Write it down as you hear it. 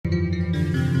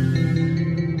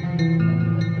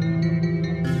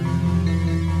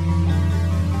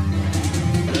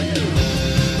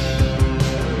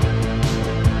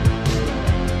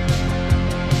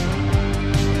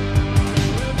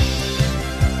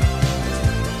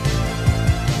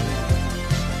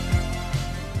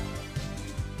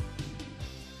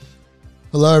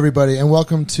Hello, everybody, and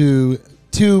welcome to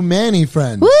Two Manny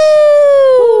Friends.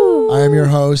 Woo! I am your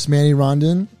host, Manny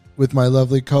Rondon, with my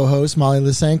lovely co-host, Molly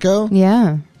Lysenko.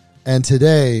 Yeah. And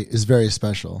today is very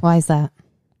special. Why is that?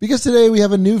 Because today we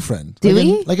have a new friend. Do like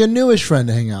we? Like a newish friend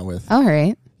to hang out with. All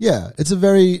right. Yeah, it's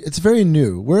very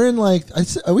new. We're in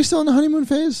are we still in the honeymoon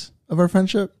phase of our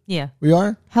friendship? Yeah. We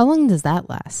are? How long does that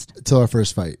last? Until our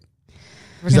first fight.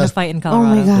 We're going to fight in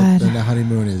Colorado. Oh my God. Then the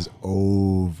honeymoon is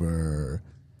over.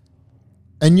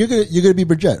 And you're gonna be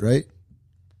Brigette, right?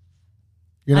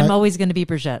 I'm always going to be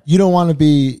Brigette. You don't want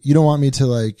me to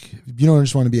you don't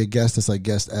just want to be a guest that's like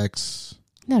guest X.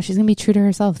 No, she's going to be true to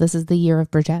herself. This is the year of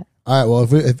Brigette. All right, well,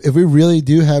 if we really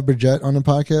do have Brigette on the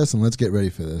podcast, then let's get ready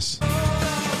for this.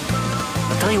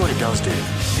 I'll tell you what it does do.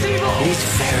 It is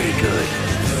very good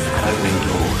at opening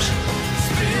doors.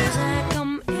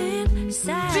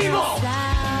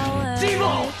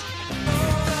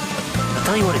 I'll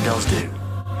tell you what it does do.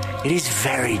 It is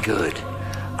very good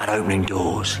at opening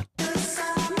doors.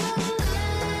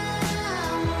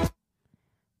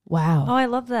 Wow. Oh, I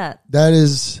love that. That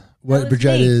is what was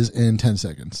Brigette me. is in 10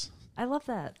 seconds. I love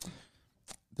that.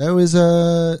 That was,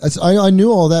 I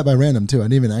knew all that by random, too. I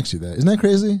didn't even ask you that. Isn't that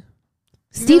crazy? You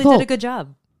Steve really Holt. did a good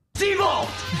job.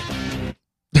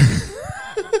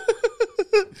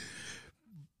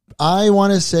 I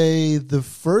want to say the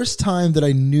first time that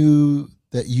I knew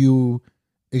that you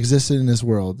existed in this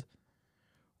world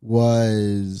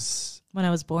was... When I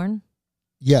was born?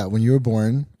 Yeah, when you were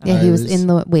born. Yeah, he was in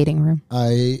the waiting room.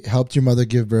 I helped your mother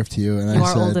give birth to you, and You I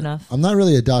are said, old enough. I'm not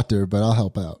really a doctor, but I'll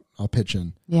help out. I'll pitch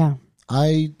in. Yeah.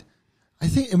 I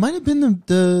think it might have been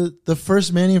the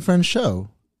first Manny and Friends show.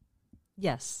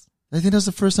 Yes. I think that's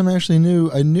the first time I actually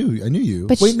knew you.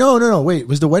 But wait, no. Wait,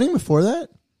 was the wedding before that?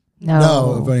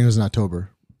 No. The wedding was in October.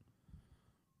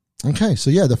 Okay, so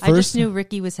yeah, the first I just knew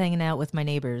Ricky was hanging out with my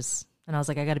neighbors, and I was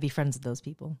like, I got to be friends with those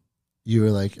people. you were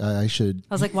like, I should.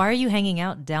 I was like, why are you hanging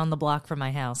out down the block from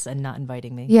my house and not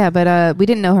inviting me? Yeah, but we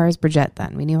didn't know her as Brigette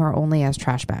then. We knew her only as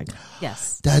Trash Bag.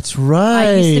 Yes. That's right.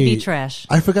 I used to be trash.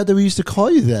 I forgot that we used to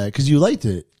call you that because you liked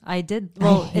it. I did. I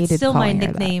Well, hated it's still my calling her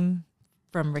that. nickname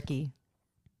from Ricky.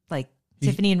 Like,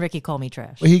 Tiffany and Ricky call me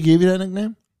trash. Well, he gave you that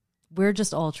nickname? We're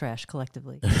just all trash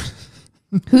collectively.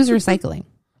 Who's recycling?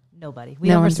 Nobody. We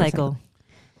No don't one's recycle.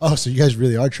 Oh, so you guys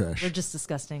really are trash. We're just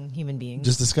disgusting human beings.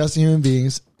 Just disgusting human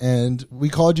beings. And we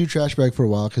called you Trash Bag for a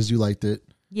while because you liked it.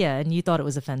 Yeah, and you thought it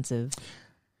was offensive.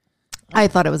 I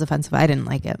thought it was offensive. I didn't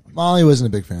like it. Molly wasn't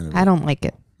a big fan of it. I don't like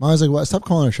it. Molly's like, "What? Stop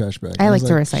calling her Trash Bag." I was like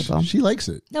to recycle. She likes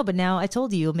it. No, but now I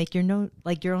told you you'll make your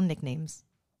own nicknames.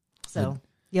 So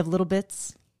you have Little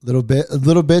Bits. Little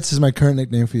Bits is my current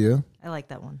nickname for you. I like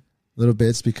that one. Little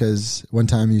Bits, because one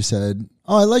time you said,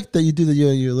 "Oh, I like that you do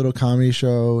your little comedy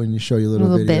show and you show your little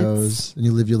videos bits. and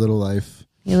you live your little life."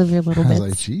 You live your little I was bits.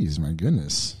 like, "Geez, my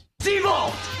goodness."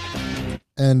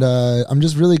 And I'm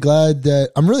really glad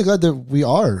that we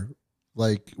are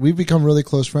we've become really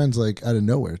close friends out of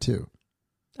nowhere too.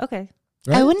 Okay.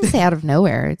 Right? I wouldn't say out of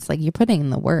nowhere. It's like you're putting in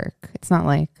the work. It's not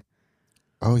like,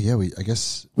 Oh yeah, I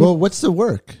guess. Well, what's the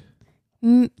work?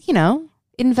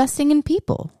 investing in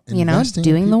people, Investing in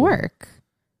doing the people. work,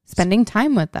 spending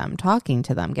time with them, talking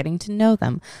to them, getting to know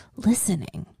them,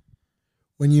 listening,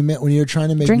 When you're trying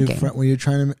to make new Drinking. friends, when you're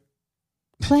trying to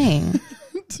playing,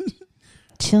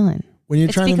 chilling. when you're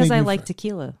It's trying to because make I new like fri-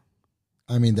 tequila.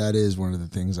 I mean, that is one of the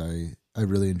things I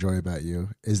really enjoy about you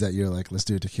is that you're like, let's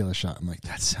do a tequila shot. I'm like,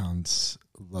 that sounds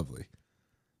lovely.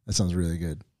 That sounds really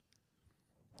good.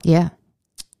 Yeah.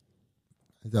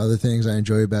 The other things I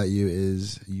enjoy about you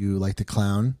is you like to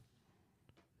clown.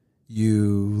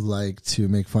 You like to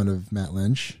make fun of Matt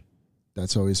Lynch.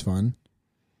 That's always fun.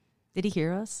 Did he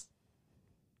hear us?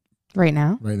 Right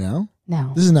now? Right now,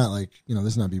 No. this is not this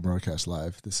is not being broadcast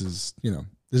live. This is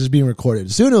being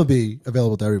recorded. Soon it'll be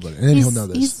available to everybody, and then he'll know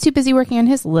this. He's too busy working on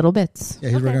his little bits. Yeah,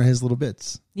 he's Okay. working on his little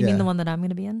bits. You mean the one that I'm going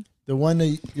to be in? The one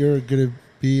that you're going to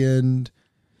be in.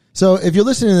 So if you're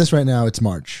listening to this right now, it's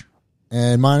March.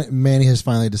 And Manny has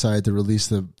finally decided to release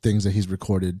the things that he's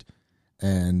recorded.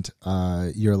 And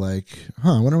you're like,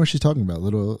 I wonder what she's talking about. A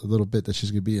little bit that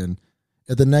she's going to be in.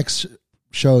 At the next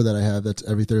show that I have, that's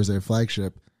every Thursday at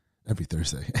Flagship. Every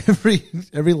Thursday.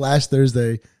 Every last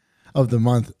Thursday of the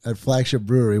month at Flagship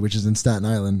Brewery, which is in Staten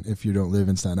Island, if you don't live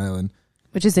in Staten Island.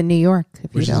 Which is in New York.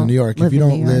 Which is in New York. If you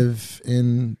don't live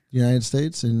in the United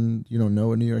States and you don't know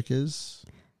what New York is,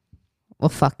 well,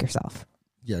 fuck yourself.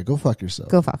 yeah, go fuck yourself.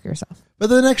 Go fuck yourself. But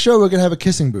the next show, we're going to have a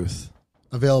kissing booth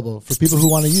available for people who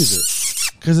want to use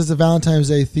it because it's a Valentine's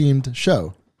Day themed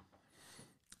show.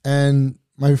 And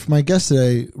my guest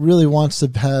today really wants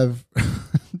to have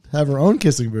her own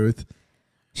kissing booth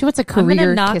She wants a I'm gonna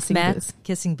career knock kissing Matt's booth.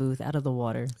 kissing booth out of the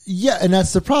water. Yeah, and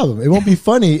that's the problem. It won't be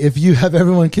funny if you have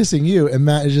everyone kissing you and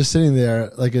Matt is just sitting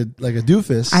there like a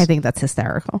doofus. I think that's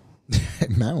hysterical.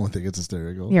 Matt won't think it's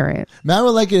hysterical. You're right. Matt would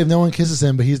like it if no one kisses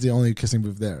him, but he's the only kissing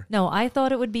booth there. No, I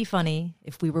thought it would be funny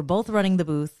if we were both running the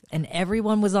booth and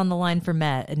everyone was on the line for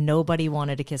Matt and nobody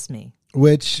wanted to kiss me.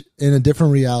 Which, in a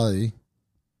different reality,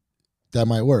 that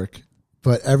might work.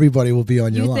 But everybody will be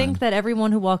on your You line. think that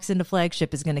everyone who walks into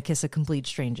Flagship is going to kiss a complete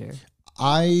stranger?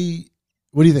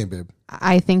 What do you think, babe?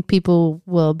 I think people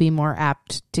will be more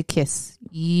apt to kiss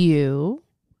you.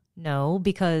 No,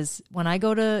 because when I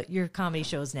go to your comedy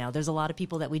shows now, there's a lot of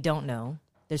people that we don't know.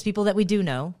 There's people that we do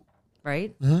know,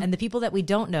 right? Mm-hmm. And the people that we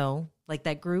don't know, like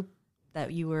that group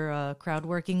that you were crowd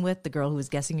working with, the girl who was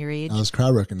guessing your age, I was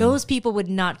crowd working. those people would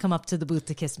not come up to the booth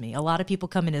to kiss me. A lot of people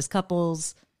come in as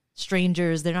couples,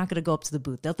 strangers. They're not going to go up to the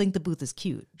booth. They'll think the booth is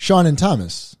cute. Sean and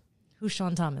Thomas. Who's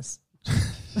Sean Thomas?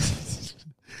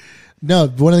 No,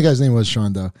 one of the guys' name was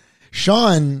Sean, though.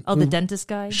 Sean. Oh, the dentist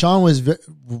guy? Sean was,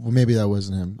 maybe that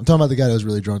wasn't him. I'm talking about the guy that was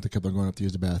really drunk that kept on going up to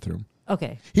use the bathroom.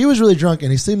 Okay. He was really drunk,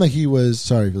 and he seemed like he was,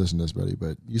 sorry if you listen to this, buddy,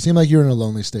 but you seemed like you were in a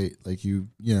lonely state. Like you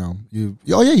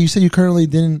oh yeah, you said you currently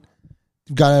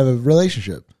got to have a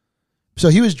relationship. So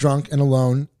he was drunk and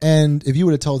alone, and if you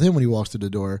would have told him when he walks through the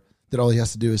door that all he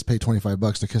has to do is pay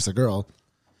 $25 to kiss a girl,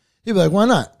 he'd be like, why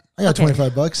not? I got Okay.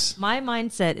 $25. My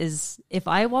mindset is if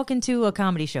I walk into a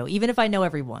comedy show, even if I know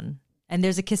everyone, and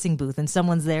there's a kissing booth and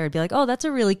someone's there, I'd be like, oh, that's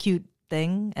a really cute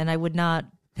thing. And I would not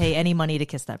pay any money to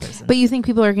kiss that person. But you think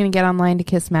people are going to get online to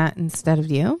kiss Matt instead of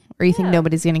you? Or you think Yeah.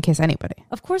 nobody's going to kiss anybody?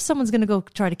 Of course someone's going to go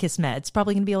try to kiss Matt. It's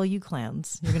probably going to be all you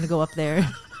clowns. You're going to go up there,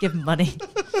 give him money.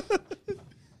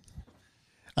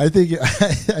 I think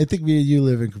me and you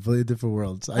live in completely different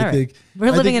worlds. All right.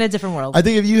 We're living in a different world. I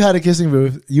think if you had a kissing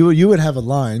booth, you would have a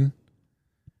line.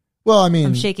 Well, I mean,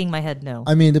 I'm shaking my head no.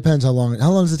 I mean, it depends how long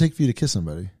does it take for you to kiss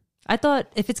somebody? I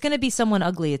thought if it's going to be someone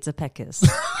ugly, it's a peck kiss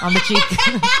on the cheek.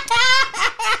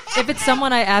 If it's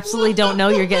someone I absolutely don't know,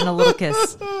 you're getting a little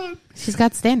kiss. She's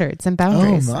got standards and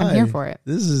boundaries. Oh my. I'm here for it.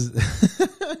 This is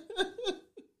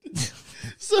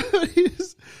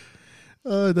somebody's.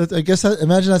 I guess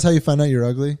imagine that's how you find out you're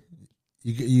ugly.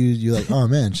 You like, oh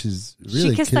man, she's really.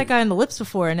 She kissed that guy on the lips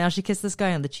before, and now she kissed this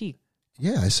guy on the cheek.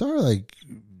 Yeah, I saw her like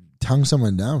tongue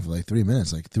someone down for like 3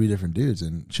 minutes, like 3 different dudes,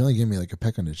 and she only gave me like a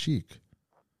peck on the cheek.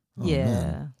 Oh, yeah,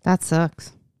 man. That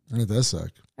sucks. It does suck.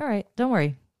 All right, don't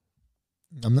worry.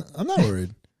 I'm not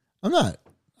worried. I'm not.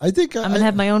 I think I'm gonna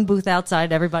have my own booth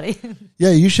outside. Everybody.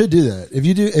 Yeah, you should do that.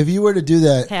 If you were to do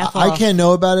that, Half I off. can't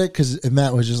know about it because if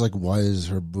Matt was just like, why is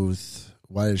her booth?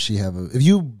 Why does she have a? If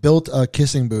you built a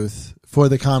kissing booth for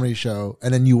the comedy show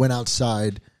and then you went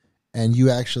outside and you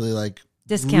actually like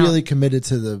Discount. really committed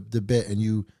to the bit and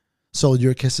you sold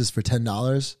your kisses for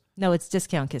 $10, No, it's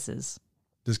discount kisses.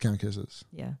 discount kisses.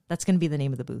 Yeah, that's gonna be the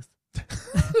name of the booth.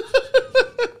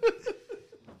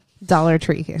 Dollar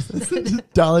Tree kisses.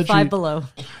 Dollar Tree Five Below.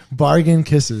 bargain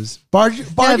kisses. No, if you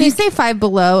Bargain say Five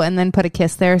Below and then put a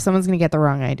kiss there, someone's going to get the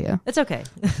wrong idea. It's okay.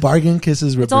 bargain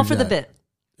kisses. with It's all for the Brigette.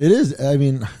 bit. It is. I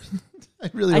mean, I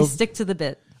I stick to the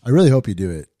bit. really hope you do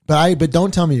it. But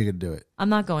don't tell me you're gonna do it. I'm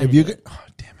not going If to you do could, it. oh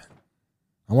damn it!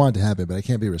 I want it to happen, but I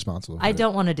can't be responsible. For I it.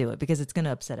 don't want to do it because it's going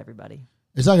to upset everybody.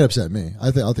 It's not gonna upset me.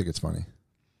 I'll think it's funny.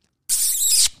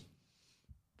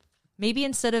 Maybe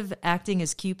instead of acting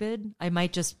as Cupid, I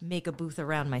might just make a booth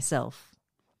around myself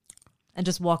and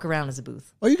just walk around as a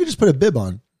booth. Or you could just put a bib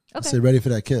on. And Okay. say ready for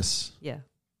that kiss. Yeah.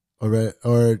 Or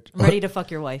I'm ready to fuck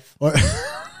your wife. or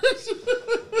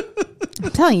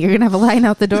I'm telling you, you're going to have a line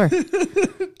out the door.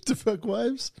 to fuck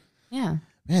wives. Yeah.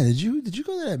 Man, did you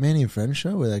go to that Manny and Friends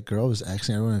show where that girl was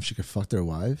asking everyone if she could fuck their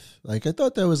wife? Like I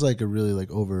thought that was like a really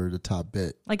like over the top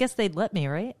bit. I guess they'd let me,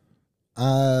 right?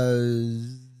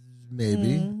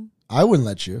 Maybe. I wouldn't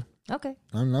let you. Okay.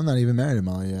 I'm not even married to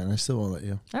Molly yet, and I still won't let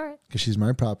you All right. because she's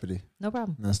my property. No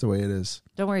problem. And that's the way it is.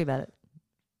 Don't worry about it.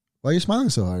 Why are you smiling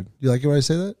so hard? You like it when I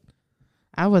say that?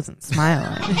 I wasn't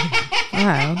smiling.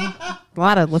 Yeah. A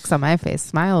lot of looks on my face.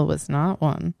 Smile was not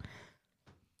one.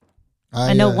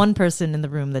 I know one person in the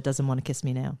room that doesn't want to kiss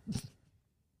me now.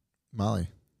 Molly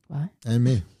What? and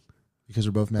me, because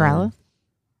we're both married. Growler?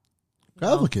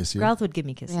 Growler will kiss you. Growth would give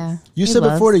me kisses. Yeah. You He said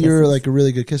loves before that you're kisses. like a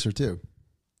really good kisser too.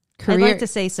 I'd like to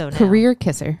say so now. Career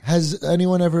kisser. Has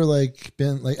anyone ever like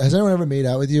been like? Has anyone ever made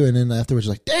out with you and then afterwards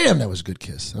like, damn, that was a good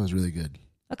kiss. That was really good.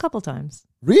 A couple times.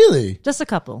 Really? Just a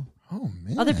couple. Oh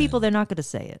man. Other people, they're not going to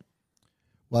say it.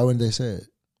 Why wouldn't they say it?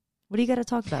 What do you got to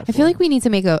talk about? I feel like we need to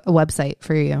make a website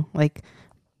for you. Like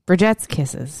Brigette's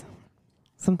Kisses.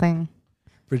 Something.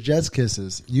 Brigette's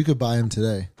kisses. You could buy them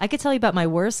today. I could tell you about my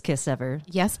worst kiss ever.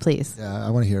 Yes, please. Yeah, I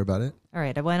want to hear about it. all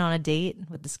right, I went on a date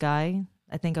with this guy.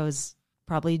 I think I was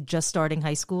probably just starting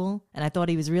high school, and I thought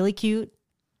he was really cute.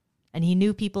 And he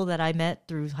knew people that I met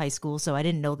through high school, so I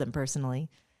didn't know them personally.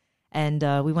 And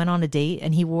we went on a date,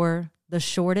 and he wore the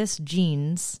shortest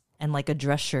jeans and like a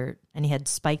dress shirt, and he had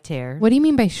spiked hair. What do you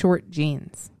mean by short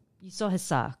jeans? You saw his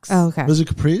socks. Oh, okay. Was it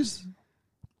capris?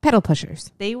 Pedal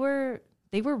pushers. They were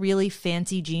really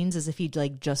fancy jeans, as if he'd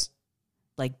like just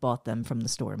like bought them from the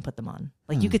store and put them on.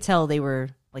 Like you could tell they were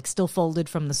like still folded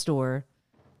from the store.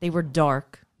 They were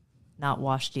dark, not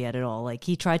washed yet at all. Like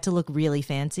he tried to look really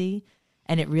fancy,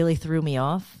 and it really threw me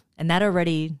off. And that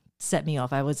already set me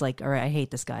off. I was like, all right, I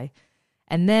hate this guy.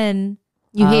 And then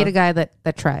You hate a guy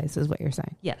that tries, is what you're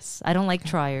saying. yes, I don't like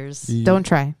triers. Don't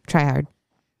try. Try hard.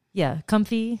 Yeah,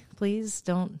 comfy, please.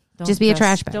 Don't Just be a dress-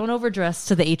 trash bag. Don't overdress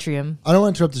to the atrium. I don't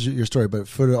want to interrupt your story, but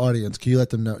for the audience, can you let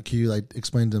them know? Can you like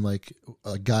explain to them like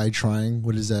a guy trying?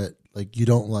 What is that? Like you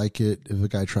don't like it if a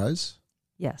guy tries?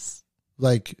 Yes.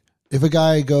 Like if a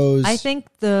guy goes, I think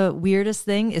the weirdest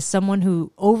thing is someone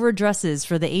who overdresses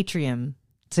for the atrium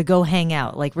to go hang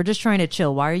out. Like, we're just trying to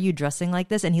chill. Why are you dressing like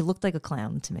this? And he looked like a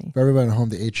clown to me. for everybody at home,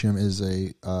 the Atrium is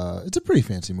it's a pretty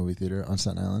fancy movie theater on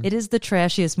Staten Island. It is the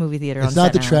trashiest movie theater on It's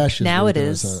not the Staten Island. trashiest. Now movie it theater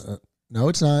is. on no,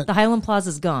 it's not. The Highland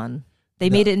Plaza's gone. They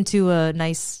No. made it into a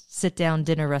nice sit-down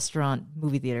dinner restaurant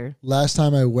movie theater. Last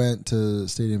time I went to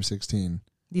Stadium 16,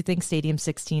 Do you think Stadium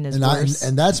 16 is and worse?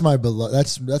 and that's my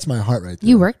that's my heart right there.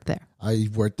 You worked there. I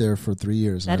worked there for 3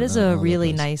 years. that and is I a love that really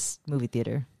place. nice movie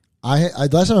theater. I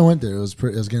last time I went there, it was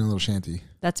getting a little shanty.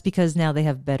 That's because now they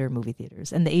have better movie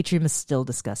theaters, and the atrium is still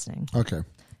disgusting. Okay.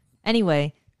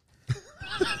 Anyway,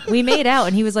 we made out,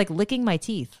 and he was like licking my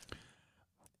teeth.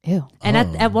 Ew. And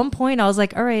Oh. at one point, I was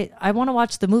like, all right, I want to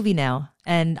watch the movie now.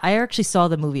 And I actually saw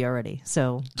the movie already.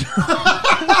 So,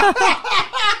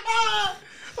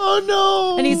 Oh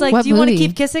no! and he's like, What do you want to movie?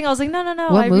 keep kissing? I was like, no.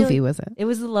 What I movie really, was it? It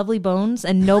was The Lovely Bones,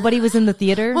 and nobody was in the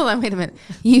theater. Hold on, wait a minute.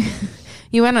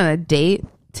 You went on a date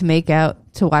to make out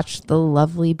to watch The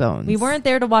Lovely Bones. We weren't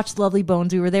there to watch The Lovely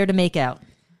Bones. We were there to make out.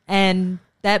 And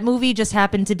that movie just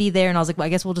happened to be there. And I was like, well, I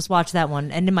guess we'll just watch that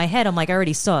one. And in my head, I'm like, I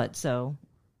already saw it. So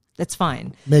that's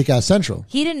fine. Make Out Central.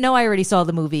 He didn't know I already saw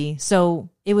the movie. So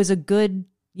it was a good,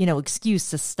 excuse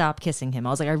to stop kissing him.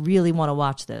 I was like, I really want to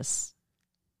watch this.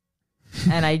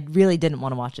 And I really didn't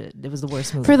want to watch it. It was the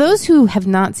worst movie. For those who have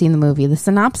not seen the movie, the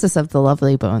synopsis of The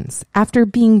Lovely Bones. After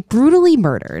being brutally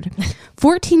murdered,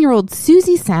 14-year-old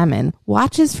Susie Salmon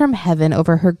watches from heaven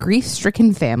over her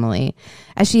grief-stricken family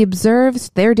as she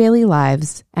observes their daily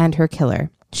lives and her killer.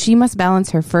 She must balance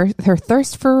her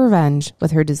thirst for revenge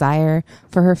with her desire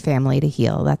for her family to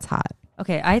heal. That's hot.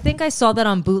 Okay, I think I saw that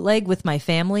on bootleg with my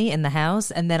family in the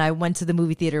house, and then I went to the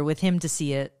movie theater with him to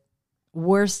see it.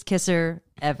 Worst kisser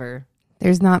ever.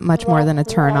 There's not much more than a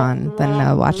turn on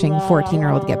than watching a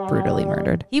 14-year-old get brutally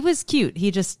murdered. He was cute.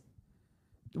 He just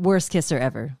worst kisser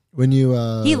ever. When you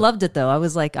He loved it though. I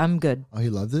was like, I'm good. oh, he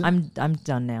loved it. I'm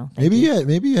done now. Thank maybe you.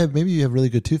 maybe you have really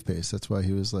good toothpaste. That's why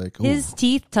he was like, ooh. His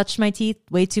teeth touched my teeth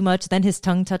way too much. Then his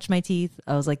tongue touched my teeth.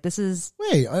 I was like, this is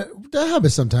Wait, that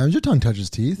happens sometimes. Your tongue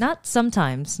touches teeth. not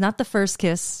sometimes, not the first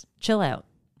kiss. Chill out.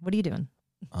 What are you doing?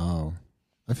 Oh,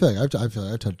 I feel like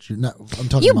I've touched you. No, I'm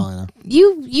talking to Molly now.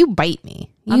 You bite me.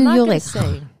 I'm not you'll gonna like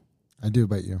say. I do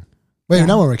bite you. Wait, Yeah.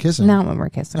 not when we're kissing. not when we're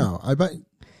kissing. No, I bite.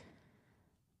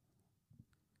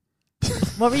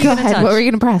 What were you Go gonna ahead. touch? What were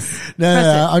you gonna press? No, Press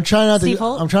it. I'm trying not Steve to.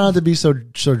 Holt? I'm trying not to be so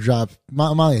drop.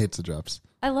 Molly hates the drops.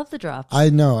 I love the drops. I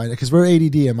know because we're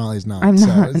ADD and Molly's not. I'm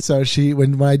not. So she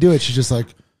when I do it, she's just like,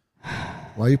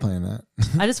 "Why are you playing that?"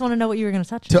 I just want to know what you were gonna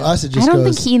touch. To us, it just I don't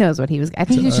goes. think he knows what he was. I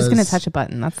think he was just gonna us. touch a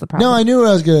button. That's the problem. No, I knew what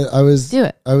I was gonna. I was. Do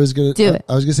it. I was gonna Do it.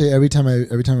 I was gonna say every time I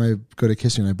go to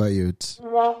kiss you and I bite you, it's That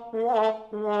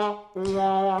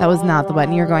was not the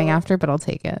button you were going after, but I'll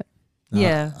take it.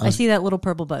 Yeah, I I was- see that little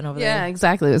purple button over Yeah, there.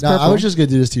 exactly. It was no. purple. I was just gonna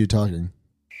do this to you talking.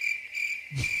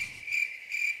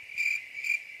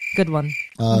 Good one.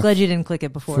 I'm glad you didn't click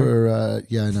it before.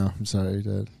 Yeah, I know. I'm sorry.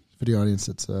 For the audience,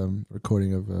 it's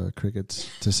recording of crickets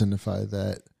to signify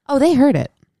that. Oh, they heard it.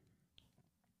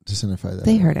 To signify that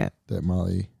They heard it. That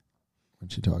Molly, when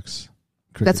she talks,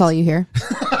 crickets. That's all you hear.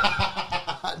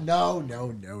 No.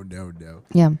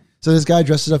 Yeah. So this guy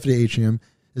dresses up for the atrium,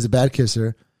 is a bad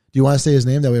kisser. Do you want to say his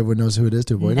name? That way everyone knows who it is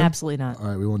to avoid him? Absolutely not. All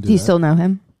right, we won't do Do you that. still know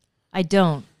him? I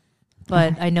don't,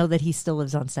 but I know that he still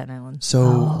lives on Staten Island.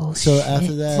 So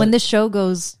after that, When this show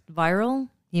goes viral,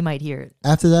 he might hear it.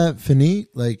 after that, finite,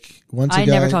 like once I a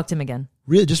guy, never talked to him again.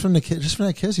 Really, just from that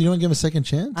kiss, you don't give him a second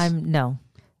chance. No,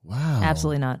 wow,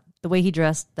 absolutely not. The way he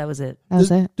dressed, that was it. That was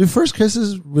it. Do first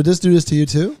kisses? Would this do this to you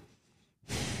too?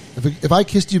 If I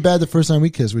kissed you bad the first time we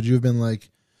kissed, would you have been like,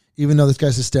 even though this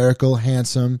guy's hysterical,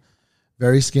 handsome,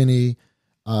 very skinny,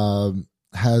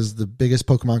 has the biggest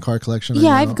Pokemon card collection. Yeah,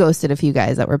 I know. I've ghosted a few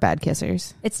guys that were bad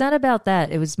kissers. It's not about that.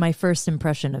 It was my first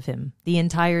impression of him. The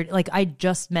entire, like, I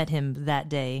just met him that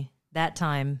day, that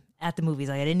time at the movies.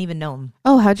 Like, I didn't even know him.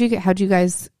 Oh, how'd you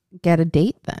guys get a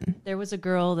date then? There was a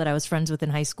girl that I was friends with in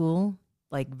high school,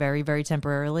 like very, very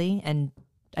temporarily. And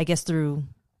I guess through,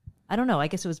 I don't know, I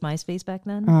guess it was MySpace back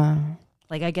then.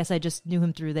 Like, I guess I just knew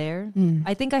him through there.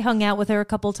 I think I hung out with her a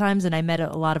couple times and I met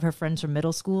a lot of her friends from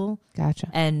middle school. Gotcha.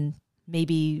 And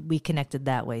maybe we connected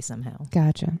that way somehow.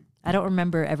 Gotcha. I don't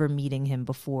remember ever meeting him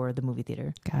before the movie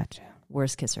theater. Gotcha.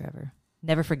 Worst kisser ever.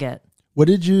 Never forget. What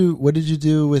did you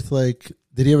do with, like,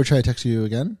 did he ever try to text you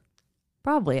again?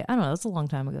 Probably. I don't know. It's a long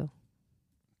time ago.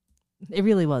 It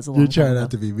really was a long You're time trying ago.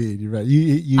 not to be mean. You're right.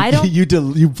 You I don't-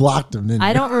 you blocked him, didn't you?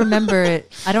 I don't remember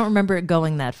it. I don't remember it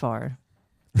going that far.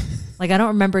 Like, I don't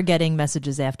remember getting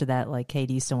messages after that, like, hey,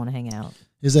 do you still want to hang out?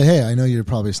 He's like, hey, I know you're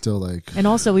probably still like. And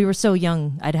also, we were so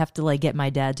young, I'd have to, like, get my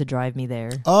dad to drive me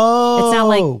there. Oh, It's not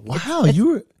like- wow, it's- you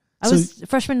were. I was a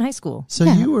freshman in high school. So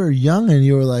Yeah. you were young and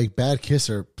you were like bad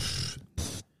kisser.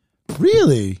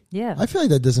 Really? Yeah. I feel like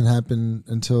that doesn't happen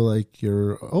until like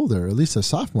you're older, at least a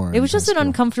sophomore. It was in just high an school.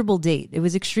 uncomfortable date. It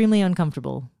was extremely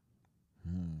uncomfortable.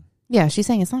 Yeah, she's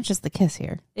saying it's not just the kiss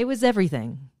here. It was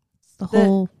everything. The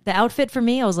whole. The outfit for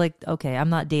me, I was like, okay, I'm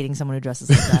not dating someone who dresses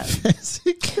like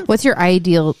that. What's your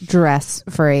ideal dress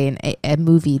for a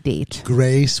movie date?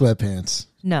 Gray sweatpants.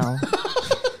 No.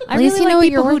 I At least really you know like what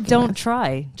people you're who working don't with.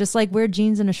 try. Just like wear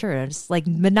jeans and a shirt. Just like,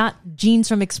 but not jeans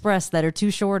from Express that are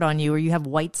too short on you, or you have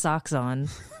white socks on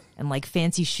and like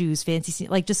fancy shoes,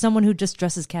 like just someone who just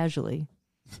dresses casually.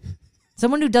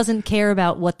 Someone who doesn't care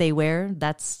about what they wear.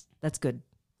 That's good.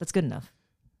 That's good enough.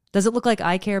 Does it look like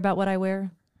I care about what I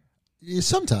wear? Yeah,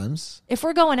 sometimes. If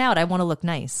we're going out, I want to look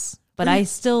nice, but I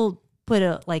still put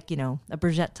a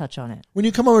Brigette touch on it. When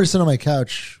you come over to sit on my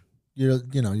couch, you're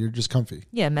just comfy.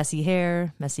 Yeah, messy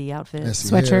hair, messy outfit. Messy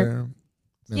Sweatshirt. hair,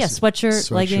 Yeah, messy-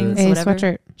 sweatshirt, leggings, Hey, whatever.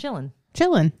 sweatshirt. Chilling.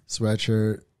 Chilling.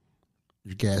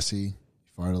 You're gassy. You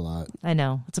fart a lot. I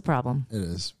know. It's a problem. It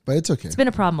is, but it's okay. It's been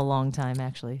a problem a long time,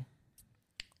 actually.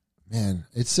 Man,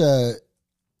 it's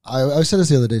I said this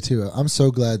the other day too. I'm so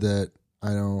glad that I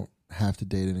don't have to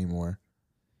date anymore.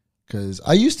 Because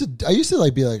I used to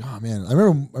like be like, oh man, I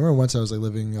remember once I was like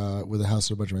living with a house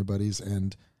with a bunch of my buddies,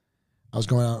 and I was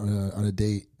going out on a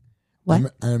date.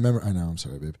 What? I remember. I know. I'm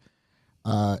sorry, babe.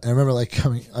 And I remember like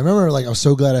coming. I remember like I was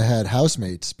so glad I had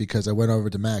housemates because I went over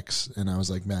to Max and I was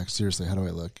like, Max, seriously, how do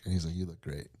I look? And he's like, you look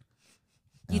great.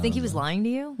 You think he was lying to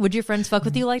you? Would your friends fuck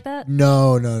with you like that?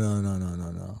 No.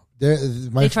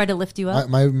 They tried to lift you up?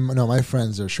 My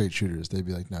friends are straight shooters. They'd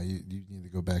be like, no, you need to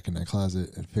go back in that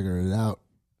closet and figure it out.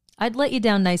 I'd let you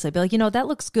down nicely. I'd be like, that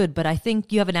looks good, but I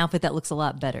think you have an outfit that looks a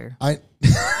lot better. I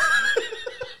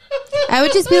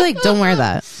would just be like, don't wear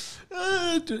that.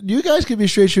 You guys could be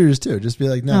straight shooters too. Just be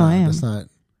like, no, I am. that's not.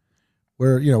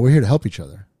 We're here to help each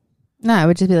other. No, I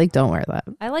would just be like, don't wear that.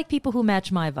 I like people who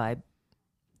match my vibe.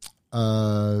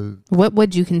 What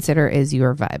would you consider is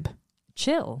your vibe?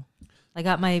 Chill. I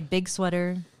got my big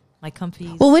sweater, my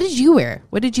comfies. Well, what did you wear?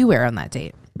 What did you wear on that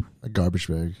date? A garbage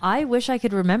bag. I wish I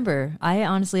could remember. I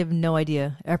honestly have no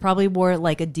idea. I probably wore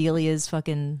like a Delia's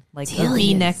fucking like a Delia's.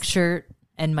 V-neck shirt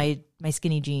and my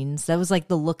skinny jeans. That was like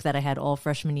the look that I had all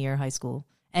freshman year of high school.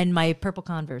 And my purple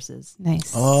Converses.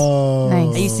 Nice. Oh,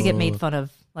 Nice. I used to get made fun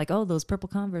of like, oh, those purple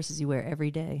Converses you wear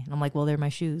every day. And I'm like, well, they're my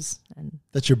shoes. And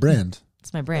that's your brand.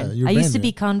 it's my brand. Yeah, your I used brand to be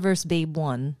name. Converse Babe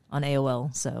 1 on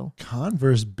AOL. So,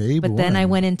 Converse Babe. but then I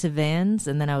One. went into Vans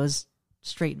and then I was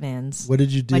straight Vans. What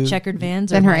did you do? My checkered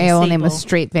Vans. Then or her my AOL name was staple.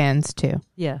 Straight Vans too.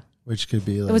 Yeah. Which could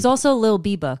be like It was also Lil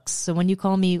B-Bucks. So when you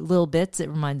call me Lil Bits, it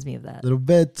reminds me of that. little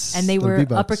bits. And they little were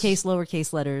B-bucks. uppercase,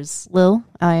 lowercase letters. Lil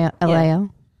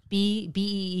L-I-L.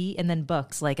 B-E-E, and then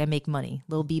Bucks. Like I make money.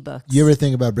 Lil B-Bucks. You ever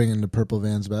think about bringing the purple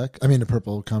Vans back? I mean, the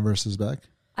purple Converses back.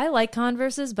 I like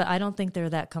Converses, but I don't think they're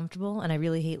that comfortable. And I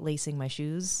really hate lacing my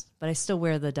shoes. But I still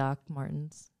wear the Doc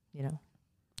Martens,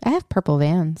 I have purple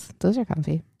Vans. Those are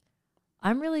comfy.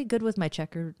 I'm really good with my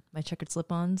checkered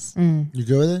slip-ons. You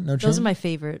go with it? No change. Those are my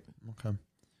favorite. Okay.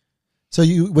 So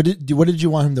what did you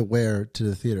want him to wear to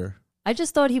the theater? I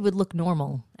just thought he would look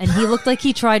normal. And he looked like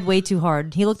he tried way too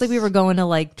hard. He looked like we were going to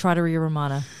like Trattoria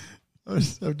Romana. I'm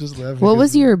just laughing. What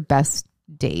was your best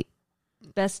date?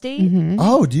 Best date?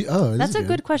 Oh, this That's is a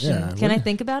good question. Yeah, Can I what-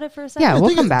 think about it for a second? Yeah, we'll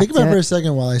think, come back think to about it for it. a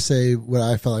second while I say what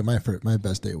I felt like my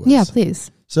best date was. Yeah, please.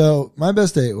 So my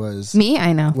best date was Me,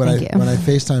 I know. when Thank you. when I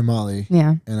FaceTime Molly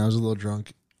Yeah, and I was a little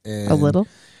drunk. And, a little.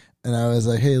 And I was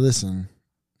like, hey, listen,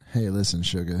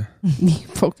 sugar.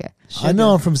 Okay. I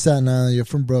know I'm from Staten Island. You're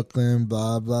from Brooklyn.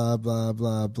 Blah blah blah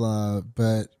blah blah.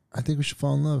 But I think we should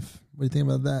fall in love. What do you think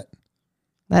about that?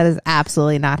 That is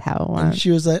absolutely not how it And went. she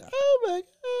was like, oh my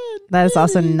God. That is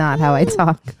also Daddy, not how I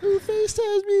talk. Who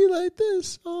FaceTimes me like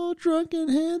this? All drunk and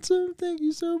handsome. Thank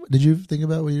you so much. Did you think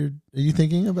about what are you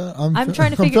thinking about? I'm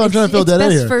trying to figure. I'm trying to feel It's dead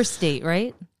best here. first date,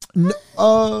 right? No,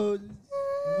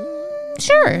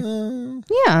 Sure.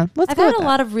 Yeah. Let's I've go had with a that.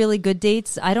 lot of really good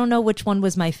dates. I don't know which one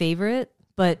was my favorite,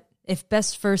 but if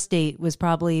best first date was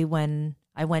probably when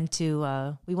I went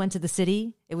to we went to the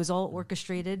city. It was all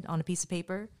orchestrated on a piece of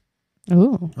paper.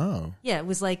 Ooh. Oh. Yeah, it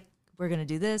was like we're gonna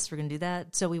do this, we're gonna do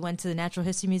that. So we went to the Natural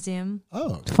History Museum.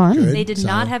 Oh. Fun. Good. They did So,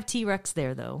 not have T-Rex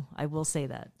there, though. I will say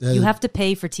that Yeah, you the- have to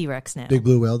pay for T-Rex now. Big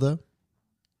blue whale though.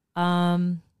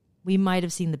 We might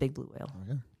have seen the big blue whale.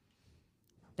 Okay.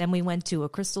 Then we went to a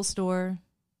crystal store.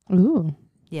 Ooh.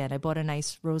 Yeah, and I bought a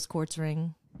nice rose quartz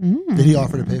ring. Did he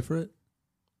offer to pay for it?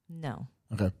 No,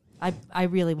 Okay. I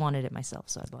really wanted it myself,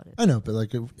 so I bought it. I know, but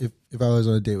like if I was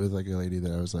on a date with like a lady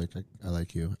that I was like I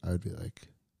like you, I would be like,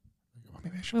 well,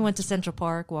 maybe I should. We went to Central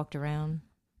Park, walked around.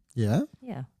 Yeah.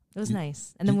 Yeah, it was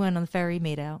nice. And then we went on the ferry,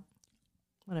 made out.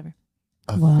 Whatever.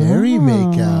 A very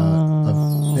makeout.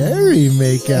 A very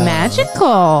makeout.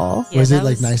 Magical. Yeah, Was that it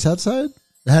like nice outside?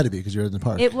 It had to be because you were in the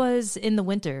park. It was in the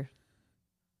winter,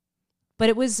 but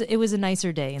it was a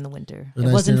nicer day in the winter. A It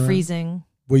nice wasn't day, right? freezing.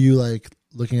 Were you like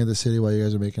looking at the city while you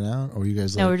guys were making out, or were you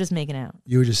guys like No, we were just making out.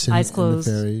 you were just sitting eyes in closed.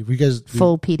 the ferry? Were you guys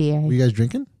Full Were PDA. you guys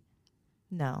drinking?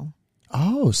 No,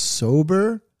 Oh,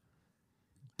 sober.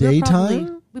 We were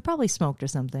Daytime. we probably smoked or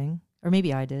something, or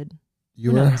maybe I did.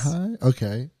 You who were knows? high.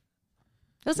 Okay.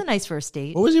 It was a nice first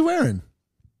date. What was he wearing?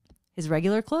 His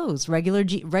regular clothes, regular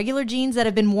jeans that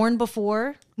have been worn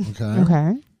before, Okay.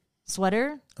 Okay.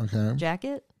 sweater, Okay.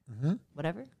 jacket, Mhm.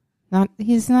 whatever.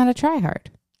 He's not a tryhard.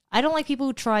 I don't like people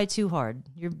who try too hard.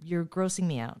 You're grossing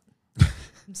me out.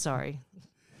 I'm sorry.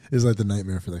 It's like the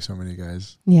nightmare for like so many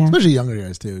guys, Yeah. especially younger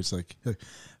guys too. It's like,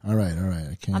 all right,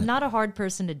 I can't. I'm not a hard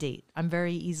person to date. I'm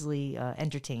very easily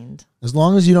entertained. As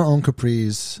long as you don't own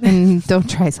capris. And don't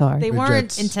try so hard. They weren't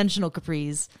Brigette's- intentional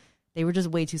capris. They were just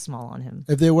way too small on him.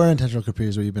 If they were intentional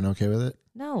capris, would you been okay with it?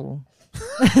 No.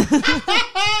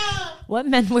 What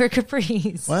men wear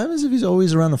capris? What happens if he's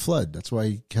always around a flood? That's why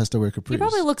he has to wear capris. He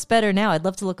probably looks better now. I'd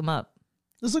love to look him up.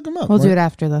 Let's look him up. We'll do it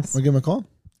after this. We'll give him a call.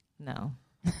 No.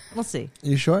 We'll see. Are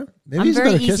you sure? Maybe I'm he's a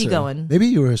very better kisser. easygoing. Maybe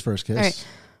you were his first kiss. All right.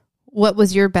 What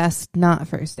was your best not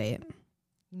first date?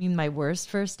 You mean my worst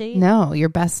first date? No, your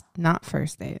best not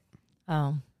first date.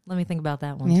 Oh, let me think about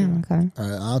that one Yeah. too. Okay. All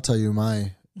right, I'll tell you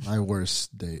my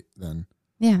worst date then.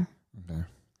 Yeah. Okay.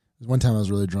 One time I was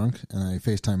really drunk and I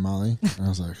FaceTimed Molly and I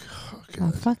was like, oh, Oh,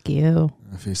 God. fuck you.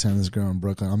 I FaceTime this girl in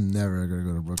Brooklyn. I'm never going to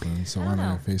go to Brooklyn, so why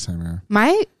not FaceTime her?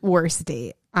 My worst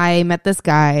date. I met this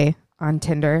guy on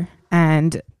Tinder,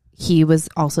 and he was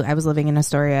also. I was living in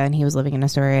Astoria, and he was living in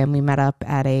Astoria, and we met up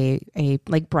at a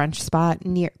like brunch spot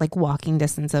near, like walking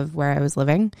distance of where I was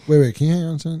living. Wait, can you hang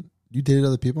on a second? You dated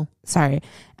other people? Sorry.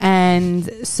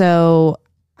 And so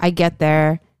I get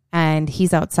there, and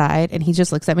he's outside, and he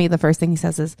just looks at me. The first thing he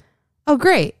says is, "Oh,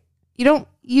 great. You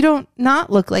don't not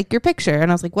look like your picture."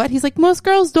 And I was like, "What?" He's like, "Most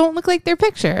girls don't look like their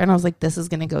picture." And I was like, "This is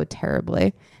going to go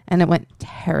terribly." And it went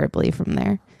terribly from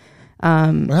there.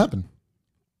 What happened?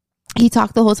 He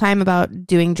talked the whole time about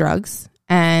doing drugs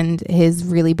and his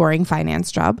really boring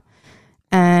finance job.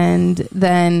 And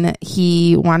then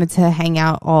he wanted to hang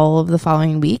out all of the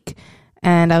following week.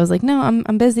 And I was like, "No,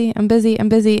 I'm busy. I'm busy. I'm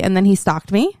busy." And then he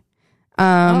stalked me.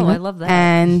 I love that.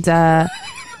 And That's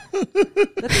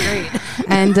great.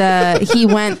 and he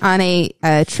went on a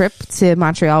trip to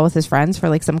Montreal with his friends for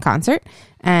like some concert,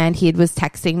 and he was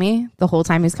texting me the whole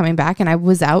time he was coming back, and I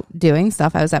was out doing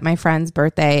stuff. I was at my friend's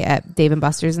birthday at Dave &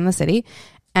 Buster's in the city,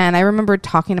 and I remember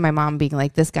talking to my mom being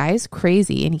like, "This guy is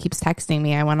crazy," and he keeps texting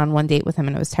me. I went on one date with him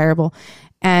and it was terrible.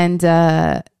 And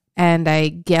I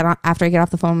get on, after I get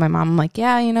off the phone with my mom, I'm like,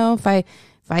 "Yeah, you know, if I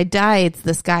die, it's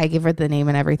this guy." I give her the name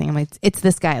and everything. I'm like, "It's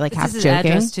this guy," like half This is his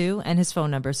joking. address too, and his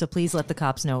phone number. So please let the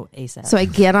cops know ASAP. So I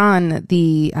get on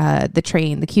the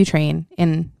train, the Q train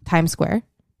in Times Square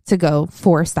to go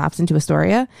 4 stops into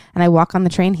Astoria, and I walk on the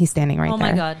train. He's standing right oh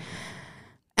there. my God.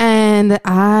 And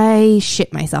I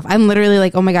shit myself. I'm literally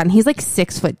like, "Oh my God!" And he's like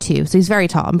 6'2", so he's very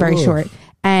tall. I'm very Ugh. short,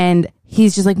 and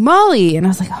he's just like, "Molly," and I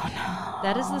was like, "Oh no."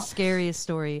 That is the scariest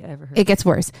story I ever heard. It gets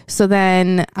worse. So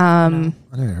then, I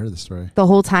never heard of the story. the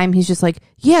whole time he's just like,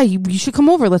 "Yeah, you should come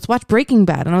over. Let's watch Breaking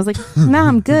Bad." And I was like, "Nah,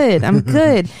 I'm good. I'm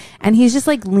good." And he's just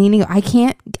like leaning. I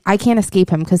can't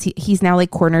escape him because he's now like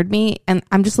cornered me, and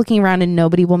I'm just looking around and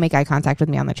nobody will make eye contact with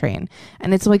me on the train.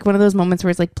 And it's like one of those moments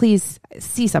where it's like, "Please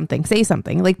see something, say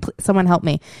something, like someone help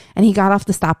me." And he got off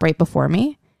the stop right before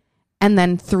me, And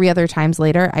then 3 other times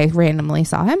later, I randomly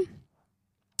saw him.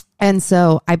 And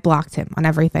so I blocked him on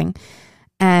everything.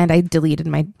 And I deleted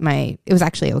my it was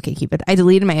actually OkCupid. I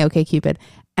deleted my OkCupid.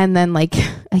 And then like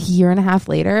a year and a half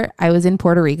later, I was in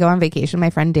Puerto Rico on vacation with my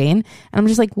friend Dane. And I'm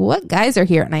just like, what guys are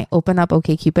here? And I open up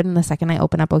OkCupid. And the second I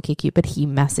open up OkCupid, he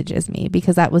messages me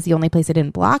because that was the only place I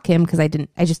didn't block him because I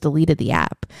just deleted the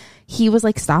app. He was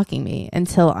like stalking me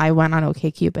until I went on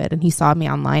OkCupid and he saw me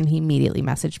online. He immediately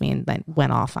messaged me and then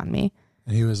went off on me.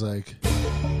 And he was like,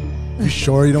 you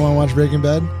sure you don't want to watch Breaking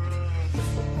Bad?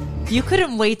 You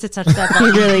couldn't wait to touch that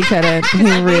button. He really couldn't.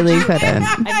 He really couldn't.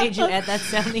 I made you add that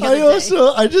sound the other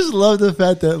day. I just love the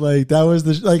fact that like that was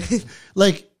the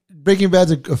like Breaking Bad's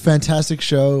a fantastic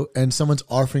show, and someone's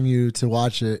offering you to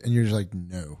watch it, and you're just like,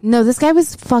 no. No, this guy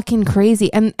was fucking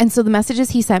crazy. And so the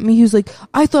messages he sent me, he was like,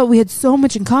 I thought we had so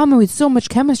much in common. We had so much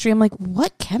chemistry. I'm like,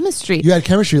 what chemistry? You had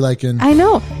chemistry like in I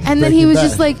know. And then he Breaking was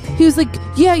Bad. just like,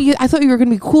 yeah, I thought you were going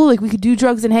to be cool. Like we could do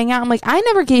drugs and hang out. I'm like, I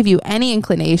never gave you any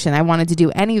inclination. I wanted to do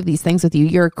any of these things with you.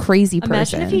 You're a crazy person.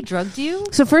 Imagine if he drugged you.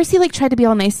 So first he like tried to be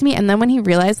all nice to me. And then when he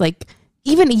realized like,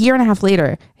 even a year and a half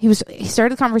later, he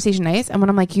started the conversation nice. And when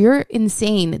I'm like, you're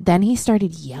insane, then he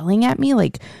started yelling at me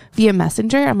like via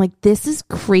Messenger. I'm like, this is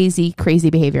crazy,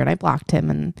 crazy behavior. And I blocked him.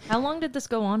 And How long did this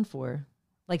go on for?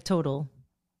 Like total?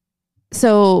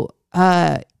 so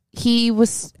he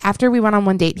was, after we went on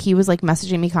one date, he was like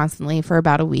messaging me constantly for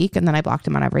about a week. And then I blocked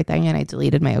him on everything. And I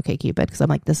deleted my OkCupid because I'm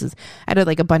like, I had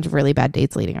like a bunch of really bad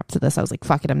dates leading up to this. I was like,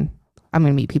 fuck it. I'm going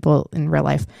to meet people in real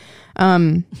life.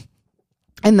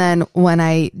 And then when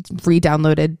I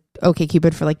re-downloaded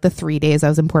OkCupid for like the 3 days I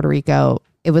was in Puerto Rico,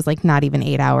 it was like not even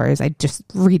 8 hours. I just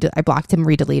I blocked him,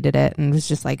 redeleted it, and was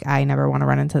just like, I never want to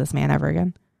run into this man ever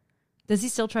again. Does he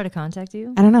still try to contact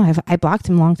you? I don't know. I blocked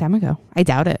him a long time ago. I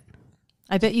doubt it.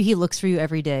 I bet you he looks for you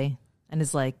every day and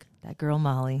is like, that girl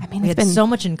Molly. I mean, we it's had been- so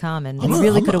much in common. We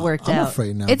really could have worked I'm out.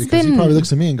 afraid now It's because he been- probably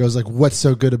looks at me and goes like, what's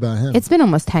so good about him? It's been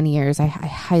almost 10 years. I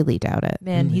highly doubt it.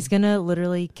 Man, he's going to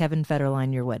literally Kevin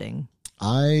Federline your wedding.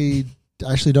 I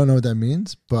actually don't know what that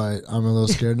means, but I'm a little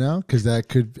scared now because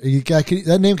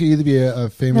that name could either be a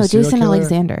famous No, serial Jason killer.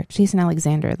 Alexander. Jason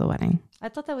Alexander at the wedding. I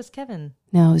thought that was Kevin.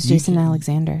 No, it was You Jason can-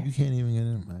 Alexander. You can't even get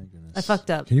in. My goodness. I fucked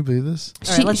up. Can you believe this?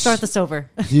 All right, let's start this over.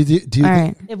 Do you All think,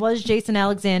 right. It was Jason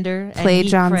Alexander. Play and he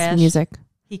John's crashed, music.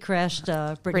 He crashed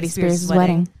Britney Britney Spears' Spears'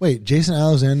 wedding. Wait, Jason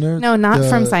Alexander? No, not the-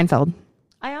 from Seinfeld.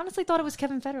 I honestly thought it was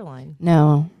Kevin Federline.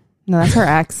 No, that's her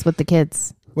ex with the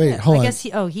kids. Wait, hold I on. guess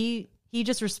he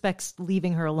just respects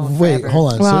leaving her alone Wait, forever.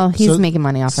 hold on. Well, he's making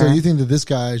money off So her. you think that this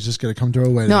guy is just going to come to our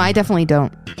wedding? No, I definitely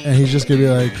don't. And he's just going to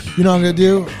be like, you know what I'm going to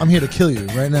do? I'm here to kill you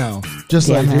right now. Just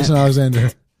Damn like it. Jason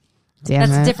Alexander. Damn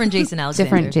That's it. different Jason Alexander.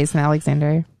 Different Jason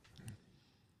Alexander.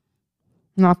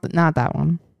 Not that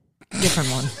one. Different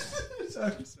one.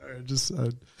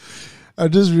 Sorry. I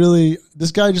just really,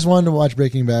 this guy just wanted to watch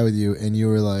Breaking Bad with you, and you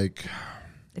were like,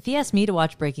 If he asked me to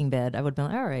watch Breaking Bad, I would be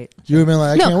like, all right. you would have been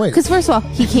like, I can't No, wait. because first of all,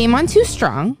 he came on too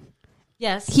strong.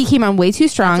 Yes. He came on way too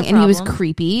strong, That's a and he was problem.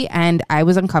 creepy, and I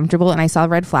was uncomfortable, and I saw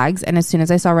red flags, and as soon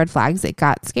as I saw red flags, it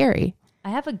got scary. I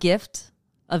have a gift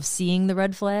of seeing the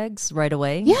red flags right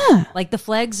away. Yeah. Like the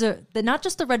flags are not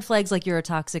just the red flags like you're a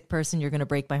toxic person, you're going to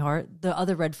break my heart. The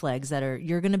other red flags that are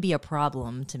you're going to be a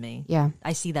problem to me. Yeah.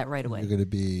 I see that right You're away. going to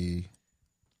be,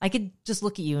 I could just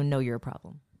look at you and know you're a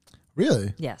problem.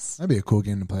 really? Yes. That'd be a cool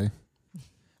game to play.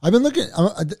 I've been looking,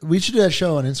 we should do that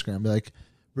show on Instagram. Be like,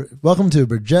 welcome to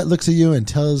Brigette looks at you and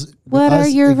tells What us are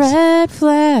your red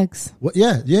flags? What?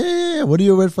 Yeah. What are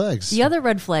your red flags? The other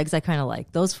red flags I kind of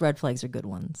like. Those red flags are good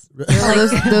ones.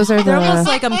 Those are They're almost the.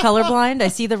 like I'm colorblind. I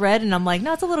see the red and I'm like,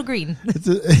 no, it's a little green.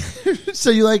 So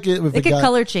you like it with It a could guy?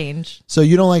 color change. So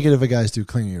you don't like it if a guy's too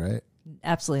clingy, right?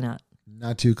 Absolutely not.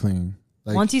 Not too clingy.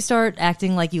 Like, Once you start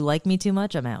acting like you like me too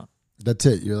much, I'm out. that's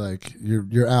it. You're like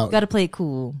you're out. Got to play it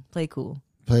cool. Play it cool.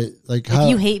 Play like If how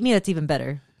you hate me, that's even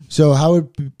better. So how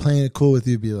would playing it cool with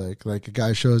you be like? Like a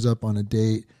guy shows up on a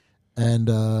date, and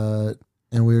a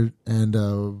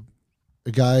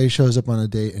guy shows up on a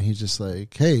date, and he's just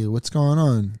like, "Hey, what's going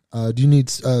on? Do you need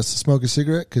to smoke a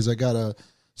cigarette? Because I got a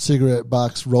cigarette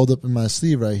box rolled up in my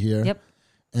sleeve right here." Yep.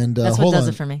 And That's what hold does on,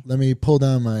 it for me. Let me pull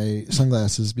down my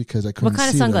sunglasses because I couldn't. What kind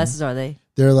of see them. sunglasses are they?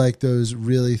 They're like those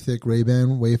really thick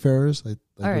Ray-Ban Wayfarers, like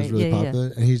All those right, really yeah. popular.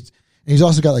 And he's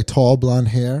also got like tall blonde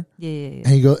hair. Yeah.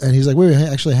 And he's like, wait,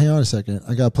 actually, hang on a second.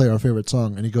 I gotta play our favorite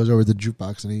song. And he goes over to the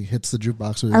jukebox and he hits the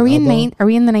jukebox with his Are we in elbow. Are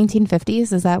we in the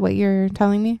 1950s? Is that what you're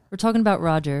telling me? We're talking about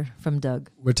Roger from Doug.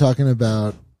 We're talking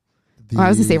about the. Well, I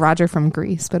was gonna say Roger from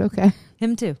Greece, but okay.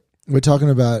 Him too. We're talking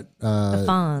about The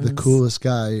Fonz. the coolest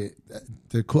guy,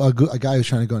 a guy who's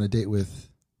trying to go on a date with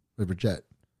Brigette.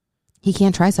 He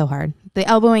can't try so hard. The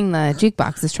elbowing the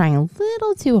jukebox is trying a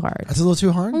little too hard. That's a little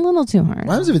too hard. A little too hard.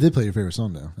 What happens if it did play your favorite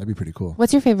song though? That'd be pretty cool.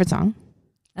 What's your favorite song?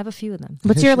 I have a few of them.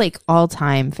 What's your like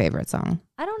all-time favorite song?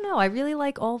 I don't know. I really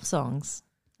like all songs.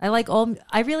 I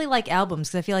really like albums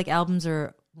because I feel like albums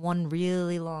are one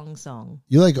really long song.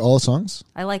 You like all songs?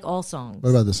 I like all songs.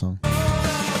 What about this song?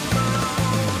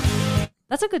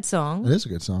 That's a good song. It is a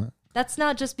good song. That's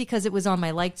not just because it was on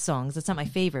my liked songs. That's not my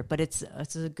favorite, but it's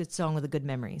a good song with a good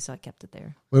memory, so I kept it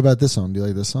there. What about this song? Do you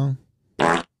like this song?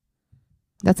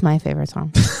 That's my favorite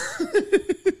song.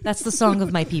 That's the song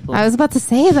of my people. I was about to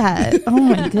say that. Oh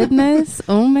my goodness.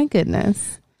 Oh my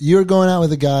goodness. You're going out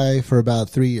with a guy for about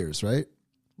 3 years, right?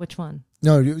 Which one?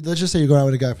 No, let's just say you're going out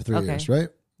with a guy for 3 Okay. years, right?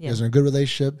 Yeah. You guys are in a good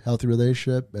relationship, healthy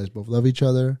relationship. You guys both love each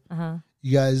other.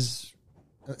 You guys,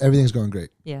 everything's going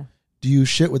great. Yeah. Do you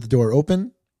shit with the door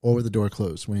open or with the door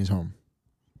closed when he's home?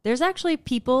 There's actually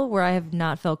people where I have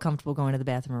not felt comfortable going to the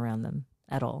bathroom around them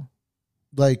at all.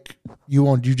 Like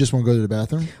you just won't go to the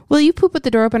bathroom? Will you poop with the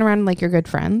door open around like your good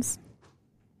friends?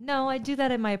 No, I do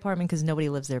that in my apartment because nobody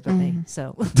lives there but me.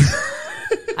 So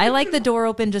I like the door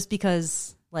open just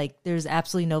because like there's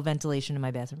absolutely no ventilation in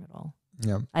my bathroom at all.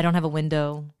 Yeah. I don't have a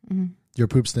window. Your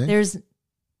poop stink?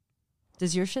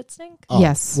 Does your shit stink? Oh,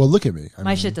 Yes. Well, look at me.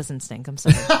 My shit doesn't stink. I'm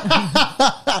sorry.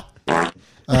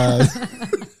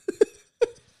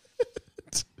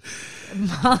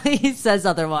 Molly says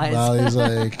otherwise. Molly's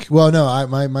like, well, no,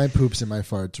 my poops and my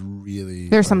farts really.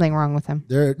 There's something wrong with him.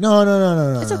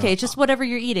 No. It's okay. It's just whatever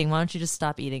you're eating. Why don't you just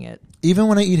stop eating it? Even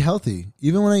when I eat healthy.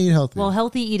 Well,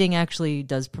 healthy eating actually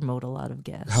does promote a lot of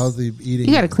gas. Healthy eating.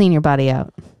 You got to clean your body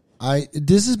out.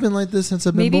 This has been like this since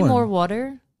I've been Maybe born. more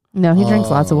water. No, he drinks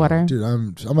lots of water. Dude,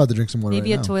 I'm about to drink some water.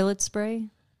 Maybe right a now. toilet spray.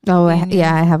 Oh, I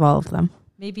have all of them.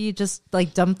 Maybe you just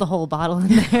like dump the whole bottle in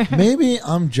there. Maybe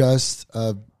I'm just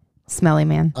Smelly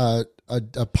man. a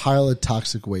pile of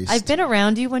toxic waste. I've been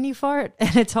around you when you fart,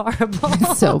 and it's horrible.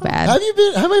 It's so bad. Have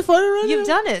I farted around You've you?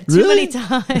 done it too Really? many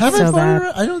times. Have So I farted bad.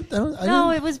 around? I don't. No,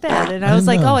 didn't- it was bad, and I I was didn't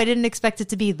like, know. "Oh, I didn't expect it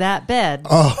to be that bad."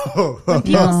 Oh. When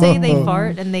people say they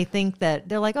fart and they think that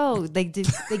they're like, "Oh, they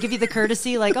give you the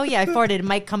courtesy, like, oh yeah, I farted. It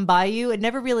might come by you. It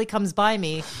never really comes by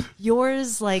me.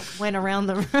 Yours like went around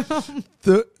the room."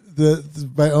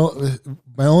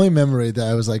 My only memory that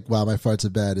I was like, wow, my farts are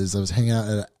bad is I was hanging out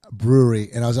at a brewery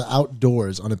and I was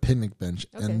outdoors on a picnic bench,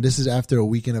 and this is after a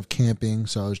weekend of camping,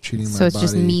 so I was treating my So it's body.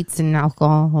 just meats and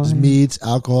alcohol. Just meats,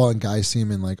 alcohol, and guy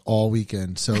semen like all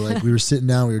weekend. So like we were sitting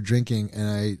down, we were drinking, and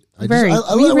I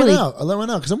let one out. I let one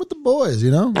out because I'm with the boys,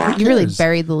 you know. Who You really cares?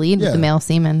 buried the lead Yeah. with the male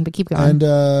semen, but keep going. And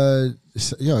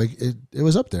so, it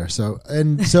was up there. So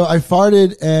I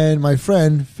farted, and my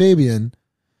friend Fabian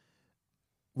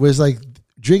was like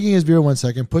drinking his beer 1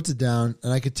 second, puts it down,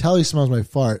 and I could tell he smells my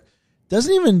fart.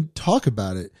 Doesn't even talk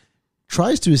about it.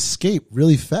 Tries to escape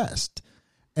really fast.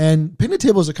 And picnic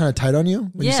tables are kind of tight on you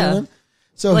when you sit Yeah. in them.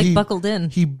 So Like he buckled in.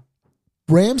 He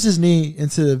rams his knee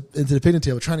into the picnic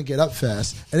table, trying to get up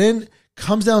fast, and then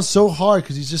comes down so hard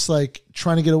because he's just like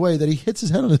trying to get away that he hits his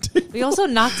head on the table. We also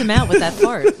knocked him out with that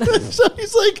fart. So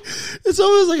he's like, it's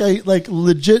almost like I like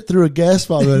legit threw a gas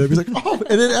bomb at him. He's like, oh,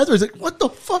 and then afterwards, like, what the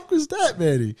fuck was that,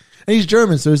 Manny? And he's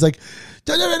German, so he's like,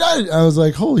 "Dun, dun, dun, dun." I was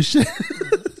like, holy shit.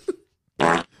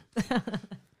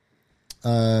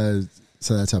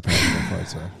 So that's how powerful my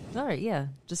farts are. All right, yeah,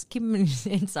 just keep them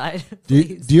inside. Do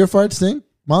Please. your farts stink?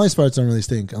 Molly's farts don't really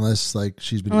stink unless like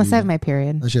she's been Unless I have eating. my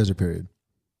period. Unless she has her period.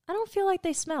 I don't feel like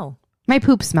they smell. My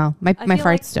poop smell. My I feel farts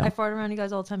like still. I fart around you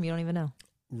guys all the time. You don't even know.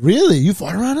 Really? You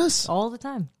fart around us? All the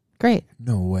time. Great.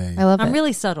 No way. I love I'm it.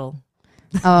 really subtle.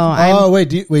 Oh, Wait.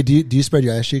 Do you spread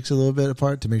your ass cheeks a little bit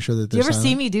apart to make sure that Do they're you ever see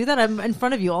silent? me do that? I'm in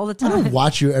front of you all the I don't time.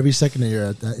 watch you every second that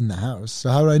you're in the house.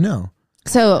 So how would I know?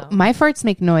 So my farts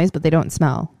make noise, but they don't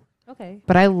smell. Okay.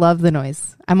 But I love the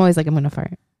noise. I'm always like, I'm going to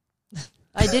fart.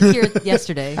 I did hear it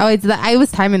yesterday. Oh, I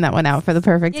was timing that one out for the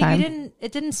perfect Yeah, time.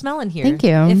 it didn't smell in here. Thank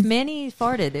you. If Manny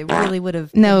farted, it really would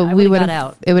have. No, I we would got have.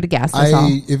 out. It would have gassed us all.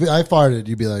 If I farted,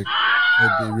 you'd be like,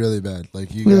 it'd be really bad.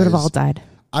 Like you We guys. would have all died.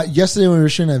 Yesterday when we were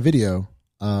shooting that video,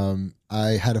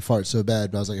 I had a fart so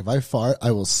bad, but I was like, if I fart,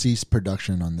 I will cease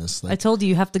production on this. I Like, told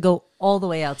you have to go all the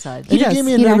way outside. He you does. gave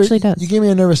me a He nervous, actually does. You gave me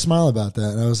a nervous smile about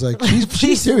that, and I was like,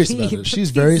 she's serious about it. She's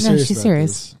very No, serious. she's about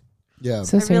serious. this. Yeah.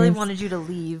 So I really serious. wanted you to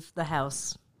leave the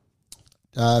house.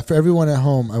 For everyone at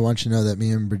home, I want you to know that me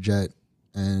and Brigette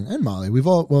and Molly,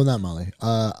 not Molly.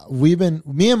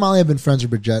 Me and Molly have been friends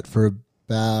with Brigette for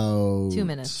about 2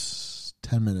 minutes.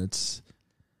 10 minutes.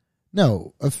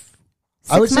 No, I 6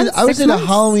 would say months? I would 6 say the months?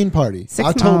 Halloween party, 6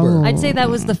 October months. I'd say that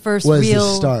was the first was real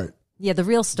the start. Yeah, the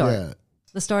real start. Yeah.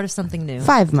 The start of something new.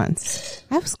 5 months.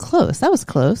 That was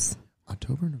close.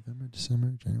 October, November,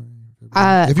 December, January,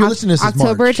 February. If you're listening to this,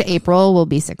 October it's March. to April will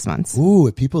be 6 months. Ooh,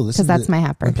 if people listen, Because that's my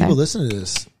half when birthday. people listen to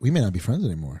this, we may not be friends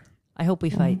anymore. I hope we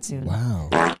fight soon. Wow,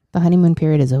 The honeymoon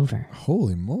period is over.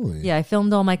 holy moly, Yeah, I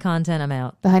filmed all my content. I'm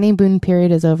out. The honeymoon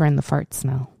period is over and the farts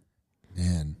smell.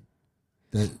 man.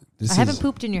 I haven't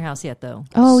pooped in your house yet, though.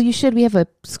 Oh, you should. We have a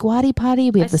squatty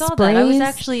potty. We have I the saw sprays. that. I was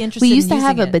actually interested. We used to in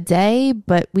have a using it. bidet,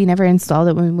 but we never installed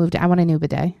it when we moved. I want a new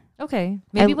bidet. Okay,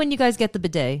 maybe when you guys get the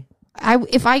bidet,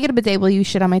 If I get a bidet, will you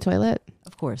shit on my toilet?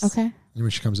 of course. Okay. And when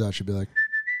she comes out, she'll be like,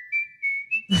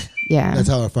 Yeah. "That's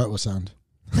how our fart will sound."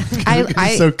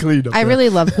 I so clean. Up I there. really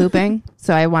love pooping,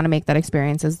 so I want to make that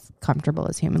experience as comfortable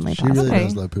as humanly She possible. really Okay.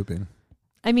 does love pooping.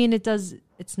 I mean, it does.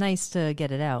 It's nice to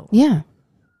get it out. Yeah.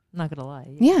 I'm not gonna lie.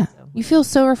 Yeah. So. You feel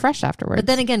so refreshed afterwards. But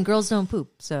then again, girls don't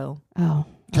poop, so oh,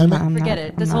 Can I forget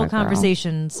it. This whole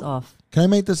conversation's off. Can I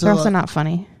make this? Girls are not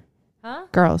funny. Huh?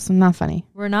 Girls, not funny.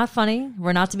 We're not funny.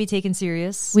 We're not to be taken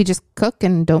serious. We just cook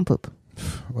and don't poop.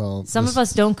 Well, Some of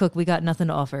us don't cook. We got nothing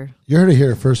to offer. You heard it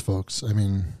here first, folks. I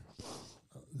mean,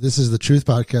 this is the Truth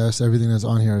Podcast. Everything that's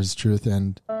on here is truth,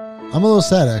 and I'm a little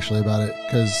sad actually about it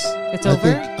because It's over?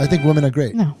 I think women are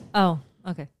great. No. Oh,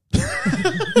 okay.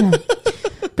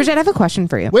 Bridget, I have a question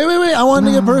for you. Wait! I wanted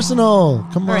to get personal.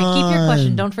 Come All on. right, keep your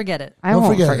question. Don't forget it. I Don't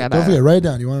won't forget. forget Don't it. forget. Write it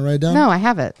down. You want to write it down? No, I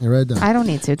have it. You write it down. I don't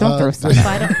need to. Don't throw stuff. If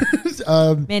I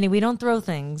don't, Manny, we don't throw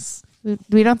things.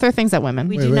 We don't throw things at women.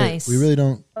 We do nice. We really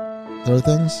don't throw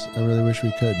things. I really wish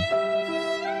we could.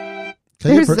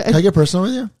 Can I get personal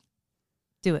with you?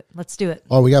 Do it. Let's do it.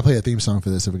 Oh, we gotta play a theme song for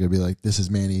this. If we're gonna be like, this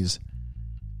is Manny's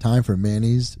time for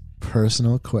Manny's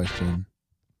personal question.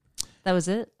 That was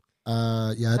it. Yeah, I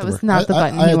had That to was work. not the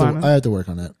button I you had wanted. I had to work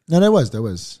on that. No, that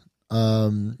was.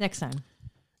 Next time.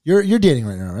 You're dating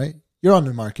right now, right? You're on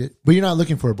the market, but you're not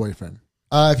looking for a boyfriend.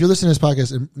 If you're listening to this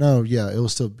podcast, it will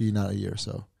still be not a year.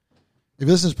 So, if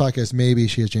you listen to this podcast, maybe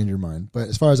she has changed her mind. But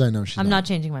as far as I know, I'm not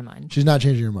changing my mind. She's not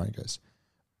changing her mind, guys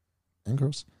and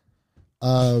girls.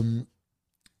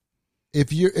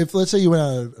 If let's say you went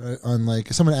out on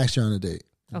like someone asked you on a date,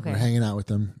 Okay. you're hanging out with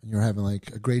them, and you're having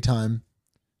like a great time,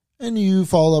 and you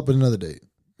follow up with another date,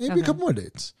 maybe a Okay. couple more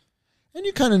dates, and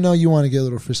you kind of know you want to get a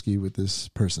little frisky with this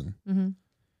person. Mm-hmm.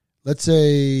 Let's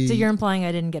say So you're implying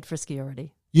I didn't get frisky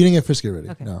already. you didn't get frisky already.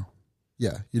 Okay. No,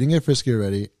 yeah, you didn't get frisky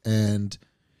already, and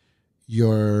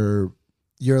you're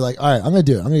like, all right, I'm gonna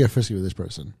do it. I'm gonna get frisky with this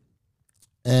person,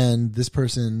 and this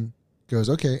person goes,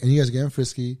 okay, and you guys are getting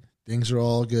frisky. Things are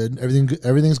all good.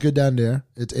 Everything's good down there.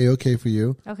 It's A-okay for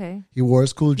you. Okay. He wore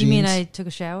his cool jeans. You mean I took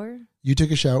a shower? You took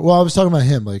a shower. Well, I was talking about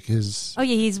him, like his. Oh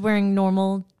yeah, he's wearing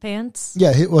normal pants.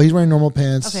 Yeah, he's wearing normal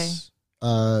pants.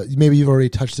 Okay. Maybe you've already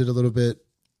touched it a little bit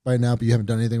by now, but you haven't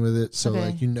done anything with it. So Okay.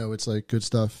 like it's like good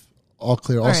stuff. All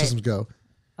clear. All All right. systems go.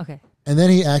 Okay. And then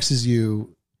he asks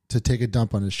you to take a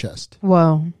dump on his chest.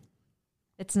 Whoa.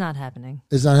 It's not happening.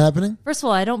 Is that happening? First of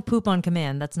all, I don't poop on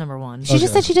command. That's number one. She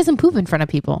just Okay. said she doesn't poop in front of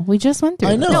people. We just went through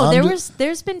I it. know. No, I'm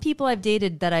there's been people I've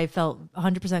dated that I felt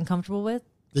 100% comfortable with.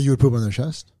 That you would poop on their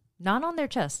chest? Not on their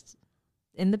chest.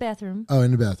 In the bathroom. Oh,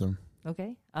 in the bathroom.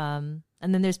 Okay. And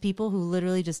then there's people who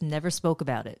literally just never spoke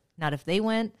about it. Not if they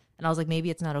went, and I was like,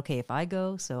 maybe it's not okay if I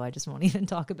go, so I just won't even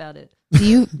talk about it.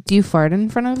 Do you fart in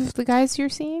front of the guys you're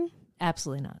seeing?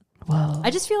 Absolutely not. Whoa. I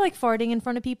just feel like farting in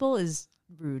front of people is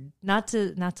rude. Not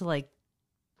to like.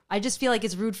 I just feel like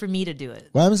it's rude for me to do it.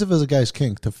 What happens if it was a guy's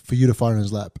kink for you to fart in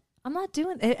his lap? I'm not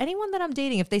doing anyone that I'm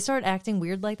dating. If they start acting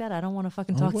weird like that, I don't want to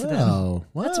fucking talk to them.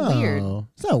 Wow. That's weird.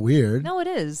 It's not weird. No, it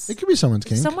is. It could be someone's If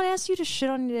kink. someone asks you to shit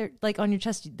on your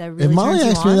chest, that really If Molly turns you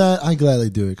asked me on. that, I gladly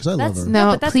do it because I love That's her. No,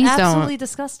 but that's please don't. absolutely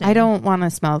disgusting. I don't want to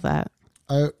smell that.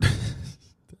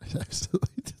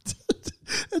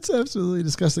 That's absolutely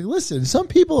disgusting. Listen, some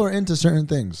people are into certain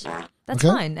things. That's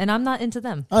okay? fine, and I'm not into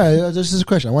them. All right, this is a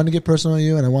question. I wanted to get personal with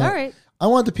you, and All right. I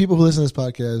want the people who listen to this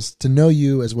podcast to know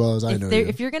you as well as I know you.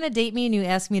 If you're gonna date me and you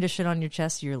ask me to shit on your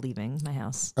chest, you're leaving my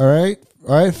house. All right,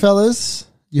 fellas,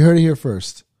 you heard it here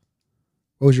first.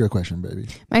 What was your question, baby?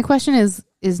 My question is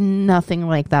nothing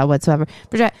like that whatsoever.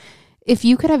 Bridget, if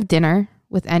you could have dinner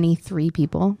with any 3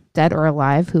 people, dead or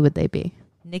alive, who would they be?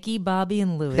 Nikki, Bobby,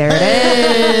 and Louie. There it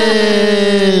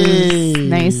is. Hey!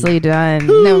 Nicely done.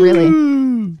 No,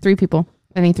 really. 3 people.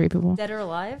 Any 3 people. Dead or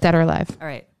alive? Dead or alive. All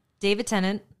right. David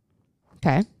Tennant.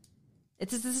 Okay.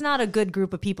 This is not a good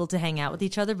group of people to hang out with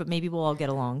each other, but maybe we'll all get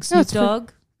along. No, Snoop it's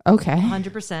Dogg, Okay.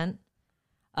 100%.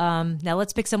 Now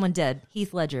let's pick someone dead.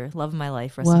 Heath Ledger, love of my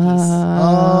life, rest in peace.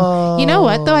 Wow. You know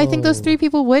what, though? I think those 3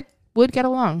 people would get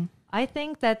along. I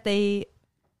think that they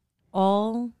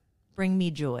all bring me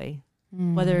joy,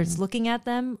 whether it's looking at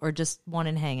them or just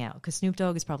wanting to hang out. Because Snoop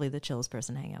Dogg is probably the chillest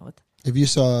person to hang out with. If you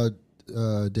saw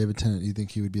David Tennant, do you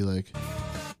think he would be like?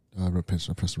 I pressed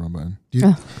the wrong button.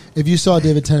 If you saw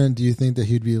David Tennant, do you think that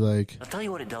he'd be like? I'll tell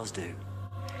you what it does do.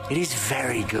 It is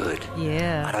very good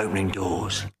at opening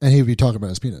doors. And he would be talking about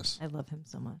his penis. I love him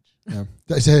so much. Yeah,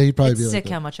 so he'd probably be It's like sick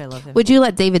how much I love him. Would you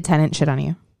let David Tennant shit on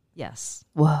you? Yes.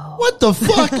 Whoa. What the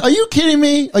fuck? Are you kidding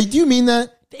me? Do you mean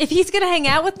that? If he's gonna hang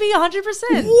out with me,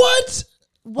 100%. What?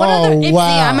 What other? wow. See,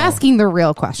 I'm asking the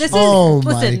real question. This is. Oh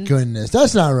listen, my goodness,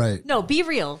 that's not right. No, be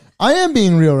real. I am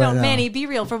being real right No, now. Manny, be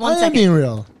real for I 1 am second. being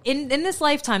real. In this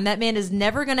lifetime, that man is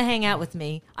never going to hang out with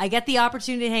me. I get the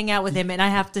opportunity to hang out with him, and I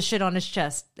have to shit on his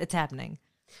chest. It's happening.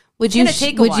 Would you gonna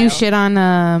take a would you while. shit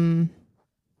on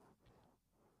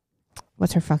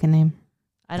what's her fucking name?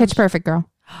 I don't Pitch Perfect girl.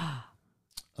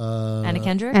 Anna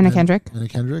Kendrick? Anna Kendrick. Anna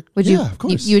Kendrick? Would you? Yeah, of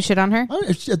course. You would shit on her?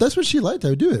 If that's what she liked, I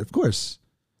would do it, of course.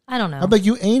 I don't know. I'd be like,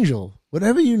 you angel.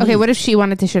 Whatever you need. Okay, what if she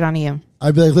wanted to shit on you?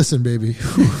 I'd be like, listen, baby.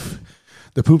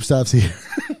 The poop stops here.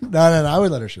 No. I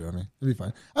would let her shit on me. It'd be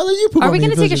fine. I'll let you poop Are on we me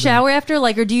going to if take a that's your thing. shower after?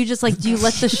 Like, or do you just do you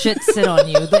let the shit sit on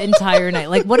you the entire night?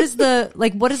 Like, what is the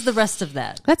rest of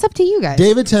that? That's up to you guys.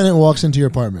 David Tennant walks into your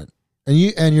apartment, and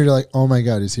you're like, oh my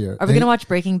god, he's here. Are we going to watch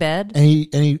Breaking Bad? And he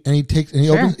takes and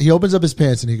Sure. he opens up his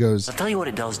pants and he goes I'll tell you what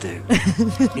it does do.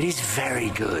 It is very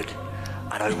good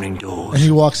at opening doors. and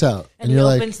he walks out And he you're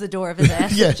opens like, the door of his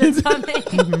ass Yeah. and shits on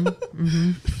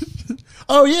me.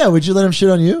 oh yeah, would you let him shit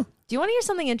on you? Do you want to hear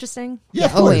something interesting? Yeah,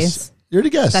 of always. course. You're the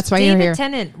guest. That's why you're David here.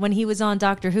 Tennant, when he was on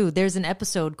Doctor Who, there's an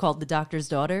episode called The Doctor's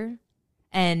Daughter,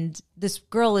 and this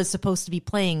girl is supposed to be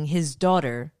playing his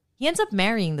daughter. He ends up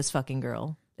marrying this fucking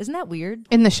girl. Isn't that weird?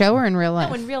 In the show or in real life?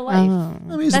 No, in real life. Oh. I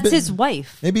mean, he's a That's bit- his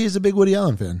wife. Maybe he's a big Woody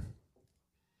Allen fan.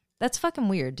 That's fucking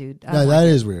weird, dude. I No, don't that like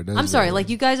it. is weird. That I'm is sorry. weird. Like,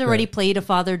 you guys already played a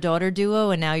father-daughter duo,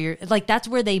 and now you're like, that's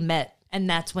where they met, and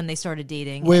that's when they started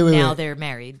dating. Wait, and wait, now wait. they're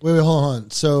married. Wait, hold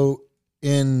on. So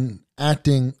in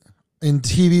acting, in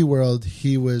TV world,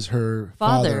 he was her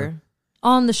father.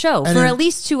 On the show And for in- at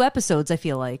least 2 episodes, I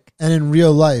feel like. And in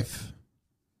real life,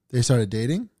 they started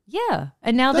dating. Yeah,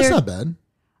 and now That's they're. not bad.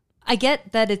 I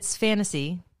get that it's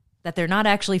fantasy, that they're not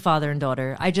actually father and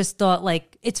daughter. I just thought,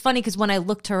 like, it's funny because when I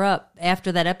looked her up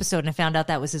after that episode and I found out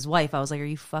that was his wife, I was like, are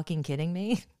you fucking kidding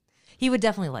me? He would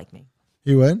definitely like me.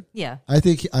 He would. Yeah. I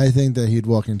think that he'd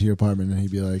walk into your apartment and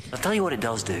he'd be like, I'll tell you what it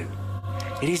does do.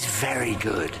 It is very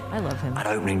good I love him. at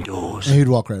opening doors. and he'd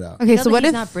walk right out. Okay, You know so that what he's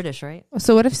if not British, right?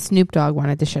 Snoop Dogg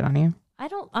wanted to shit on you?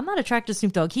 I'm not attracted to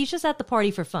Snoop Dogg. He's just at the party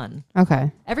for fun.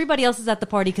 Okay. Everybody else is at the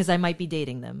party because I might be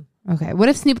dating them. Okay. What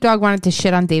if Snoop Dogg wanted to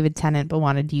shit on David Tennant but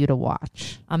wanted you to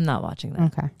watch? I'm not watching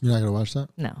that. Okay. You're not gonna watch that?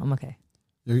 No, I'm okay.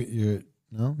 You're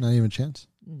no, not even a chance.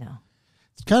 No.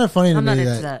 It's kind of funny to I'm not me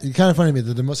into that that. it's kind of funny to me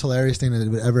that the most hilarious thing that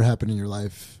would ever happen in your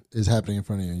life is happening in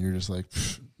front of you, and you're just like,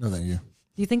 no, thank you.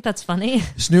 Do you think that's funny?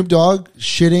 Snoop Dogg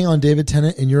shitting on David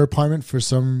Tennant in your apartment for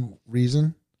some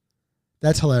reason.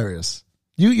 That's hilarious.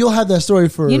 You'll have that story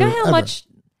for You know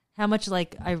how much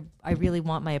like I really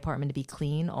want my apartment to be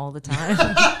clean all the time?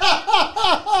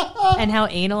 And how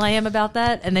anal I am about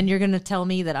that? And then you're going to tell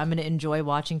me that I'm going to enjoy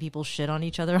watching people shit on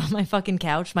each other on my fucking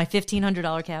couch, my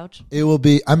 $1,500 couch? It will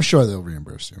be. I'm sure they'll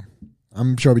reimburse you.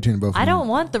 I'm sure between both. I of them, don't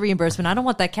want the reimbursement. I don't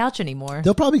want that couch anymore.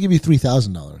 They'll probably give you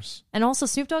 $3,000 And also,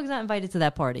 Snoop Dogg's not invited to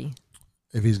that party.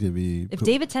 if he's gonna be. If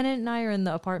David Tennant and I are in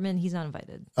the apartment, he's not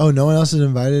invited. Oh, no one else is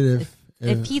invited.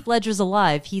 If Heath Ledger's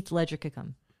alive, Heath Ledger could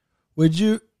come. Would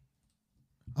you?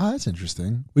 Oh, that's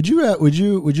interesting. Would you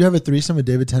have a threesome with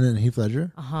David Tennant and Heath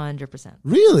Ledger? 100%.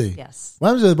 Really? Yes. What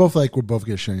happens if they're both like, we're both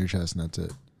gonna shit on your chest and that's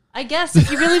it? I guess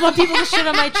if you really want people to shit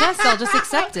on my chest, I'll just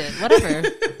accept it. Whatever.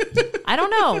 I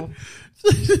don't know.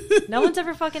 No one's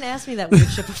ever fucking asked me that weird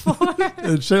shit before.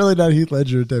 It's certainly not Heath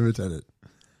Ledger or David Tennant.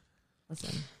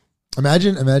 Listen.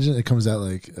 Imagine it comes out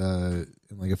like in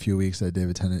like a few weeks that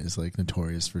David Tennant is like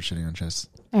notorious for shitting on chests.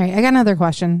 All right, I got another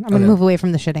question. I'm going to Okay. move away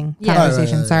from the shitting Yeah.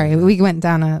 conversation. Right. Sorry, we went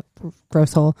down a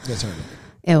gross hole. That's all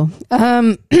right.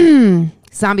 Ew.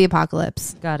 Zombie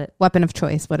apocalypse. Got it. Weapon of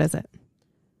choice. What is it?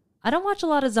 I don't watch a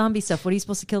lot of zombie stuff. What are you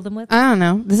supposed to kill them with? I don't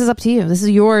know. This is up to you. This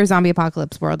is your zombie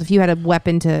apocalypse world. If you had a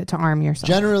weapon to arm yourself.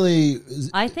 Generally,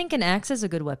 I think an axe is a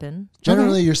good weapon.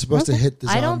 you're supposed to hit the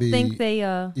zombie. I don't think they.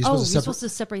 supposed You're to supposed to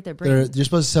separate their You're brain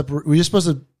supposed to separate. You're supposed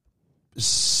to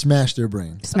smash their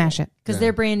brain. Smash it. because Yeah.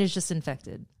 their brain is just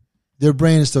infected. Their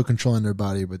brain is still controlling their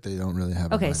body, but they don't really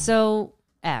have. A Okay, brain. so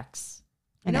axe.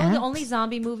 You An know, axe? the only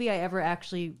zombie movie I ever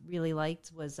actually really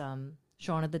liked was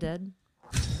Shaun of the Dead.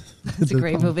 It's a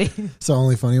great movie. So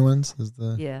only funny ones is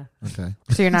the Yeah. okay.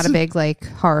 So you're not a big like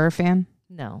horror fan?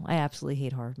 No, I absolutely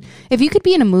hate horror movies. If you could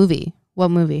be in a movie, what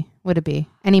movie would it be?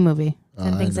 Any movie.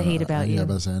 10 Things I Hate About You.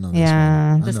 About to say, I know this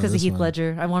Yeah. one. I Just know because of this Heath one.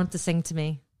 Ledger. I want him to sing to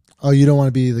me. Oh, you don't want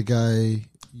to be the guy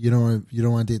you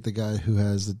don't want to date the guy who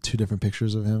has the two different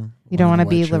pictures of him. You don't One want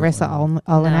to in a be white shirt, Larissa one in-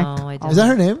 Olenek? No, I don't. Is that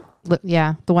her name?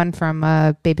 Yeah, the one from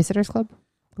Babysitter's Club.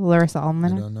 Larissa I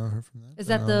Olenek. don't know her from that. Is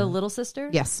that the little sister?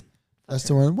 Yes. That's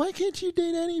the one. Why can't you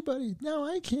date anybody? No,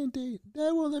 I can't date.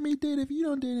 Dad won't let me date if you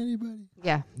don't date anybody.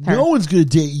 Yeah. Her. No one's going to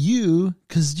date you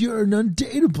because you're an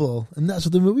undateable. And that's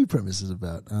what the movie premise is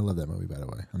about. I love that movie, by the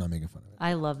way. I'm not making fun of it.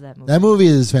 I love that movie. That movie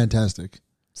is fantastic.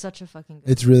 Such a fucking good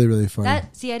It's really, really funny. I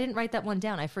didn't write that one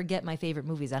down. I forget my favorite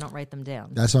movies. I don't write them down.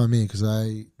 That's on me because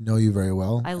I know you very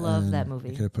well. I love and that movie.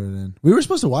 I could have put it in. We were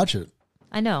supposed to watch it.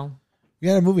 I know. We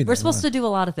had a movie. We're supposed to do a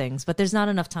lot of things, but there's not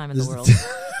enough time in the world.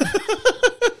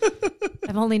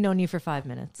 I've only known you for 5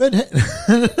 minutes. But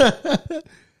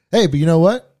hey, but you know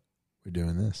what? We're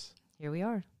doing this. Here we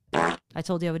are. I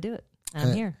told you I would do it. And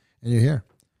I'm here. And you're here.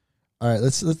 All right,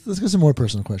 let's get some more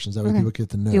personal questions. That way people get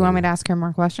to know. Do you want me to ask her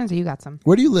more questions, or you got some?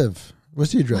 Where do you live?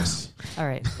 What's the address? All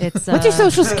right. It's What's your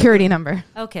social security number?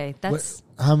 Okay, that's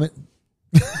How many?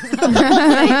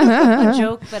 a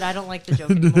joke, but I don't like the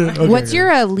joke anymore. Okay, What's okay.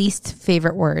 your least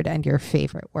favorite word and your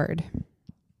favorite word?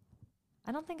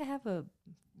 I don't think I have a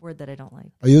word that I don't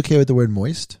like. Are you okay with the word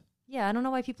moist? Yeah, I don't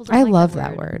know why people don't I like love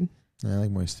that that word. Yeah, I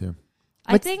like moist too.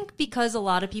 I What's- think because a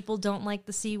lot of people don't like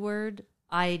the C word,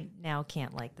 I now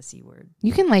can't like the C word.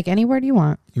 You can like any word you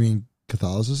want. You mean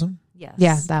Catholicism? Yes.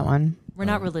 Yeah, that one. We're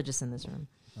not religious in this room.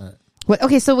 What?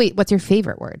 Okay, so wait, what's your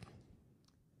favorite word?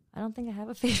 I don't think I have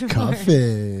a favorite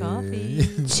Coffee. word.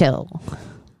 Coffee. Chill.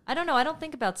 I don't know. I don't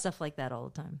think about stuff like that all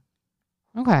the time.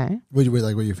 Okay. Wait,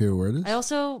 like what your favorite word is? I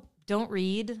also don't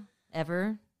read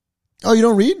ever. Oh, you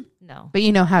don't read? No. But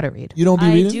you know how to read. You don't be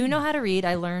I reading? do know how to read.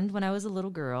 I learned when I was a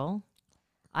little girl.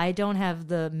 I don't have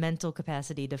the mental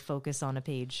capacity to focus on a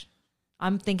page.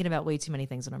 I'm thinking about way too many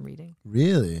things when I'm reading.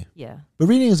 Really? Yeah. But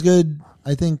reading is good.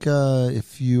 I think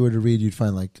if you were to read, you'd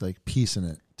find like peace in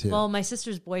it too. Well, my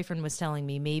sister's boyfriend was telling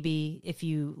me maybe if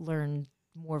you learn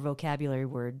more vocabulary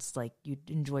words, like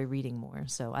you'd enjoy reading more.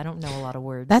 So I don't know a lot of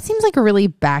words. That seems like a really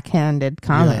backhanded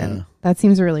comment. Yeah. That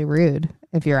seems really rude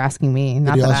if you're asking me.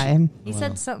 Not he that also- I am. He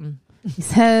said something, He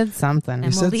said something. and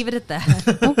we'll said- leave it at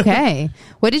that. Okay.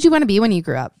 What did you want to be when you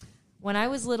grew up? When I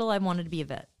was little, I wanted to be a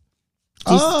vet.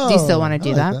 Do you still want to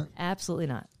do I like that? Absolutely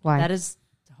not. Why? That is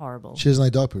horrible. She doesn't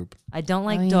like dog poop. I don't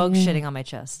like Oh, yeah, dogs yeah. shitting on my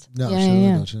chest. No, Yeah, she doesn't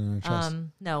yeah. like she doesn't like trust.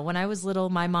 No, when I was little,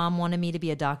 my mom wanted me to be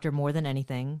a doctor more than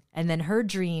anything. And then her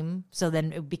dream, so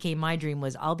then it became my dream,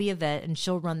 was I'll be a vet and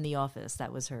she'll run the office.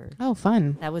 That was her. Oh,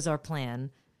 fun. That was our plan.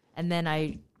 And then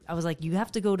I was like, you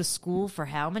have to go to school for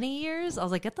how many years? I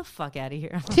was like, get the fuck out of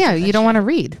here. Yeah, you don't want to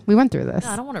read. We went through this.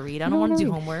 No, I don't want to read. I don't don't want to wanna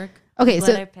do read. homework. Okay,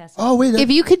 Glad so I passed Oh wait, if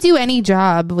you could do any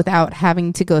job without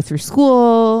having to go through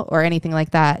school or anything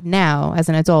like that now as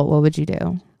an adult, what would you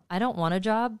do? I don't want a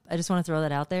job. I just want to throw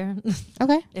that out there.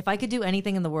 Okay, If I could do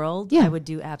anything in the world, Yeah. I would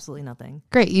do absolutely nothing.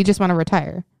 great. You just want to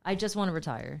retire. I just want to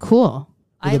retire. Cool.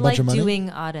 I a bunch like of money? doing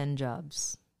odd end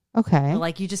jobs. Okay.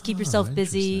 Like you just keep yourself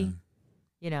busy. interesting.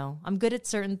 You know, I'm good at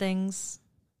certain things.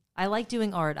 I like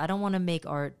doing art. I don't want to make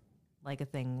art like a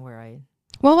thing where I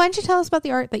Well, why don't you tell us about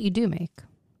the art that you do make?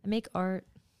 make art.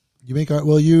 You make art.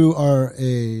 Well, you are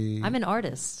a. I'm an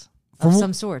artist From- of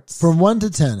some sorts. From 1 to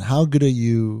 10, how good are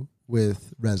you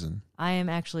with resin? I am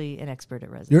actually an expert at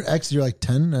resin. You're like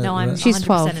 10. No, I'm She's 100%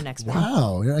 12. an expert.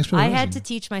 Wow, you're an expert. I at had resin. to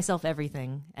teach myself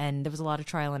everything, and there was a lot of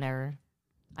trial and error.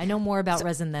 I know more about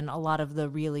resin than a lot of the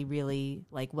really, really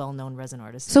like well-known resin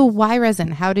artists. So why resin?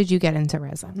 How did you get into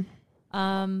resin?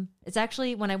 It's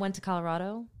actually when I went to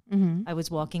Colorado. Mm-hmm. I was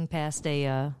walking past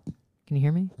a. Can you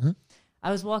hear me? Mhm.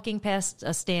 I was walking past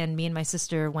a stand. Me and my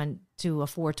sister went to a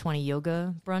 420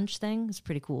 yoga brunch thing. It's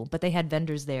pretty cool, but they had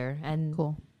vendors there, and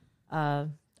Cool.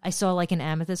 I saw like an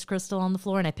amethyst crystal on the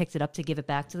floor, and I picked it up to give it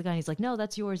back to the guy. And he's like, "No,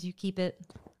 that's yours. You keep it."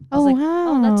 I was Oh, like, wow.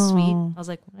 "Oh, that's sweet." I was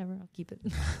like, "Whatever, I'll keep it.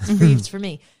 It's for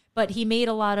me." But he made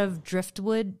a lot of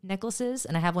driftwood necklaces,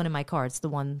 and I have one in my car. It's the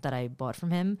one that I bought from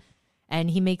him, and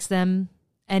he makes them.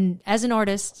 And as an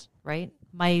artist, right,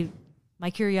 my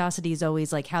curiosity is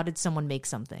always like, how did someone make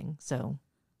something? So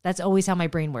that's always how my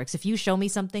brain works. If you show me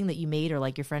something that you made or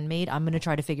like your friend made, I'm going to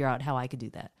try to figure out how I could do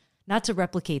that. Not to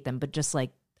replicate them, but just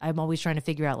like I'm always trying to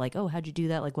figure out like, oh, how'd you do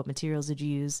that? Like what materials did you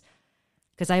use?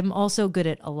 Because I'm also good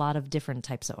at a lot of different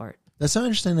types of art. That's so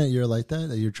interesting that you're like that.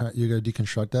 That you're going to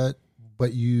deconstruct that,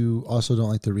 but you also don't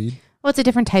like to read. Well, it's a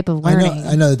different type of learning.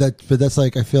 I know that, but that's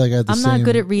like I feel like I have the I'm same. not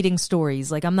good at reading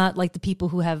stories. Like I'm not like the people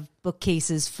who have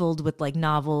bookcases filled with like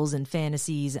novels and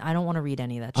fantasies. I don't want to read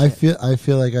any of that shit. I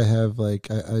feel like I have like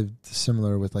I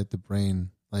similar with like the brain.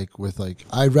 Like with like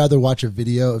I'd rather watch a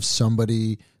video of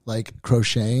somebody like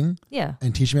crocheting Yeah.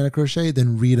 and teach me how to crochet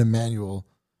than read a manual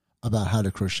about how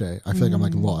to crochet. I feel like I'm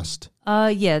like lost.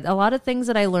 Yeah, a lot of things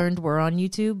that I learned were on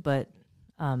YouTube, but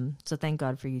so thank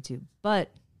God for YouTube.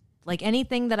 But like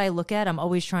anything that I look at, I'm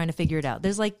always trying to figure it out.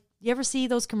 There's like, you ever see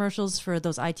those commercials for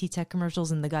those IT tech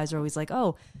commercials, and the guys are always like,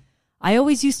 "Oh, I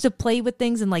always used to play with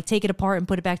things and like take it apart and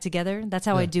put it back together." That's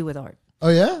how I do with art. Oh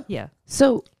yeah? Yeah.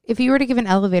 So if you were to give an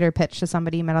elevator pitch to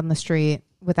somebody you met on the street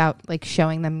without like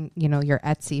showing them, your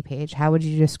Etsy page, how would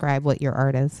you describe what your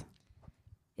art is?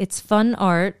 It's fun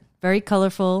art, very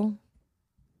colorful,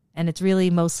 and it's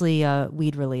really mostly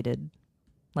weed related,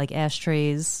 like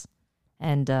ashtrays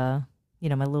and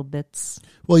my little bits.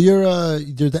 Well, you're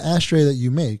the ashtray that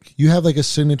you make. You have like a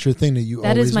signature thing that you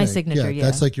That always is my make. signature, yeah.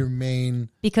 That's like your main.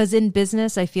 Because in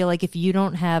business, I feel like if you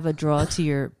don't have a draw to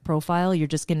your profile, you're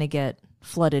just going to get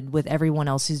flooded with everyone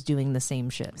else who's doing the same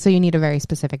shit. So you need a very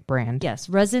specific brand. Yes,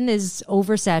 resin is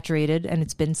oversaturated, and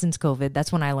it's been since COVID.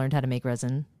 That's when I learned how to make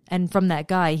resin. And from that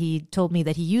guy, he told me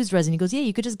that he used resin. He goes, yeah,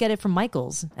 you could just get it from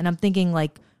Michael's. And I'm thinking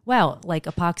like, wow, like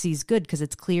epoxy is good because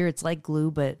it's clear, it's like glue,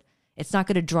 but it's not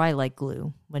going to dry like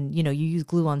glue. When, you use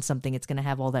glue on something, it's going to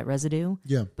have all that residue.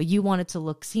 Yeah. But you want it to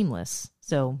look seamless.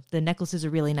 So the necklaces are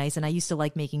really nice. And I used to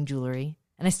like making jewelry.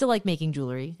 And I still like making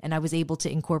jewelry. And I was able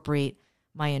to incorporate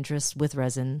my interests with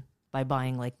resin by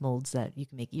buying like molds that you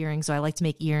can make earrings. So I like to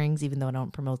make earrings, even though I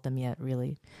don't promote them yet,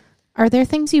 really. Are there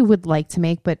things you would like to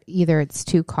make, but either it's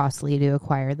too costly to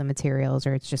acquire the materials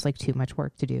or it's just like too much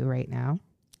work to do right now?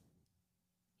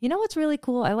 You know what's really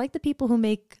cool? I like the people who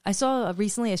make... I saw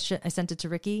recently, I sent it to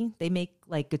Ricky. They make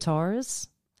like guitars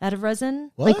out of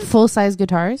resin. What? Like full-size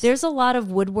guitars? There's a lot of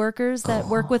woodworkers that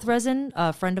work with resin.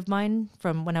 A friend of mine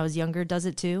from when I was younger does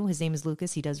it too. His name is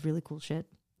Lucas. He does really cool shit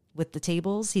with the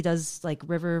tables. He does like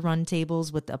river run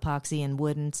tables with epoxy and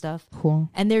wood and stuff. Cool.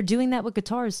 And they're doing that with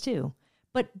guitars too.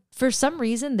 But for some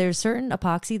reason, there's certain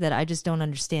epoxy that I just don't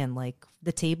understand. Like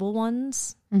the table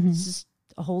ones, it's just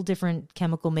a whole different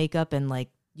chemical makeup, and like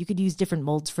you could use different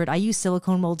molds for it. I use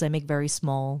silicone molds. I make very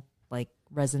small like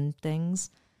resin things.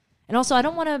 And also, I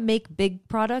don't want to make big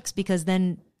products because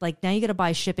then like now you got to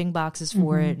buy shipping boxes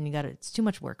for it, and it's too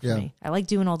much work for me. I like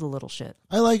doing all the little shit.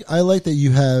 I like that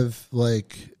you have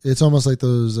like, it's almost like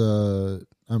those.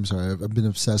 I'm sorry, I've been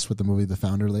obsessed with the movie The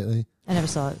Founder lately. I never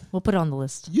saw it. We'll put it on the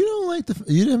list. You don't like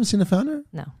you haven't seen The Founder?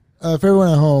 No. For everyone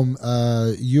at home,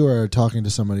 you are talking to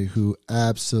somebody who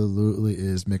absolutely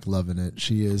is McLovin' it.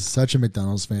 She is such a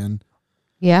McDonald's fan.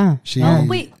 Yeah. Oh,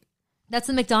 wait. That's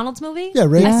the McDonald's movie? Yeah,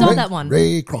 I saw that one.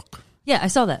 Ray Kroc. Yeah, I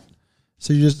saw that.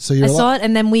 So you're I saw it,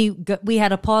 and then we had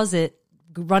to pause it,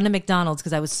 run to McDonald's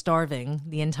because I was starving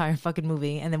the entire fucking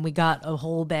movie, and then we got a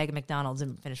whole bag of McDonald's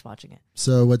and finished watching it.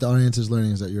 So what the audience is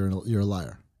learning is that you're a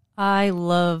liar. I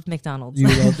love McDonald's.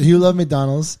 You love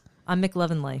McDonald's. I'm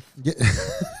McLovin' life. Yeah.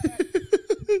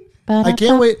 I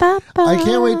can't wait. I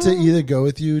can't wait to either go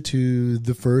with you to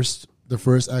the first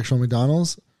actual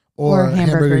McDonald's or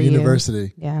Hamburger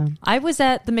University. Yeah. I was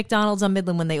at the McDonald's on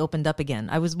Midland when they opened up again.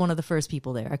 I was one of the first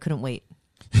people there. I couldn't wait.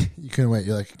 You couldn't wait.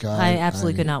 You're like, God, I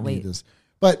absolutely could not wait. This.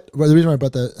 But the reason why I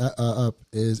brought that up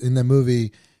is in the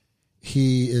movie,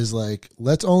 he is like,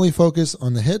 let's only focus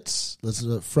on the hits. Let's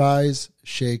fries,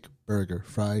 shake, burger.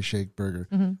 Fries, shake, burger.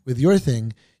 With your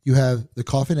thing, you have the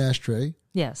coffin ashtray.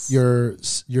 Yes. Your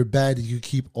bag that you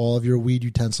keep all of your weed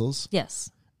utensils. Yes.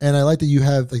 And I like that you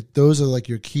have like those are like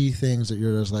your key things that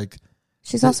you're just like.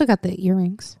 She's also got the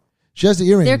earrings. She has the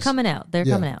earrings. They're coming out. They're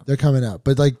coming out.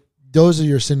 But like those are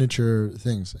your signature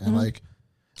things, and like.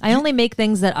 I only make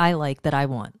things that I like, that I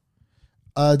want.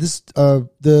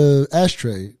 The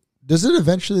ashtray, does it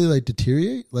eventually like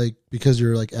deteriorate, like because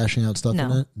you're like ashing out stuff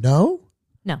in it? No.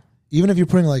 Even if you're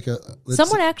putting like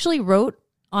someone actually wrote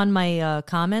on my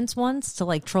comments once to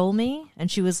like troll me,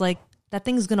 and she was like, "That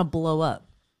thing's gonna blow up."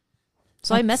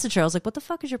 So I messaged her. I was like, "What the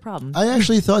fuck is your problem?" I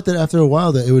actually thought that after a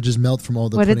while that it would just melt from all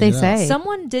the. What did they say?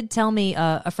 Someone did tell me.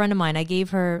 A friend of mine. I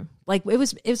gave her like it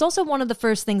was also one of the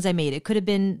first things I made. It could have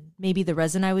been maybe the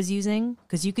resin I was using,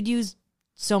 because you could use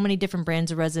so many different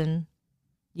brands of resin.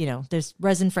 You know, there's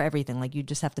resin for everything. Like you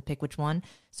just have to pick which one.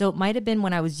 So it might have been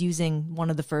when I was using one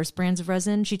of the first brands of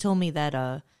resin. She told me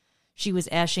that she was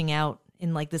ashing out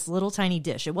in like this little tiny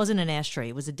dish. It wasn't an ashtray.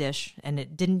 It was a dish, and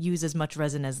it didn't use as much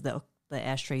resin as the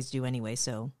ashtrays do anyway.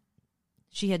 So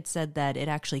she had said that it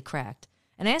actually cracked.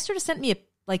 And I asked her to send me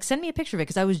a picture of it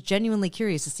because I was genuinely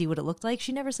curious to see what it looked like.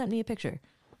 She never sent me a picture.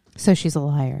 So she's a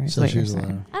liar. So she's a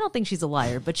liar. I don't think she's a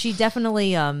liar, but she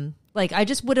definitely like I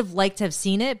just would have liked to have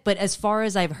seen it. But as far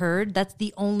as I've heard, that's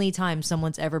the only time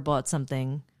someone's ever bought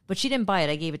something. But she didn't buy it.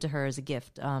 I gave it to her as a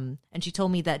gift. And she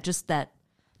told me that just that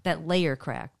layer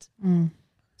cracked.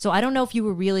 So I don't know if you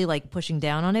were really like pushing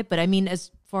down on it, but I mean,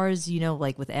 as far as you know,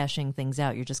 like with ashing things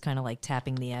out, you're just kind of like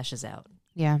tapping the ashes out.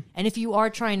 Yeah. And if you are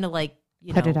trying to like,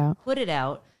 Put it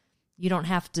out, you don't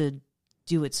have to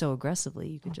do it so aggressively.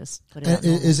 You could just put it out.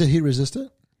 Is it heat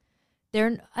resistant?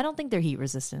 I don't think they're heat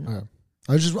resistant. Okay.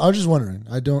 I was just wondering.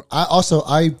 I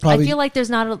feel like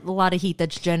there's not a lot of heat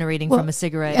that's generating from a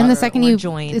cigarette. And or, the second or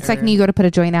joint, you go to put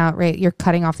a joint out, right, you're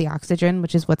cutting off the oxygen,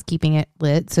 which is what's keeping it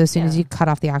lit. So as soon as you cut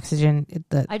off the oxygen,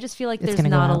 I just feel like there's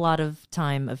not a lot of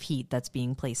time of heat that's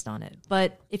being placed on it.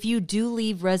 But if you do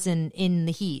leave resin in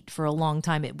the heat for a long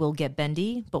time, it will get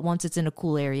bendy. But once it's in a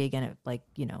cool area again,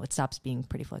 it stops being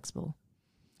pretty flexible.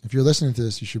 If you're listening to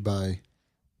this, you should buy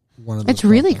one of those. It's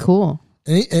really cool.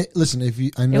 Listen,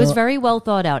 I know it was very well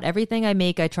thought out. Everything I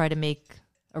make, I try to make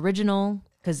original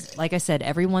because, like I said,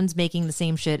 everyone's making the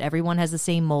same shit. Everyone has the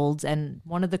same molds. And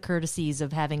one of the courtesies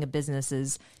of having a business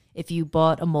is if you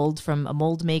bought a mold from a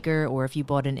mold maker or if you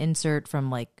bought an insert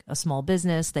from like a small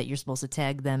business that you're supposed to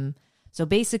tag them. So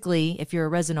basically, if you're a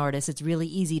resin artist, it's really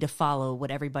easy to follow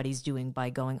what everybody's doing by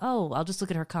going, oh, I'll just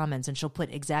look at her comments and she'll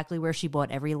put exactly where she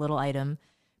bought every little item.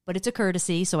 But it's a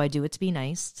courtesy, so I do it to be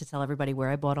nice, to tell everybody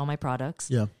where I bought all my products.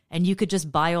 Yeah. And you could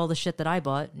just buy all the shit that I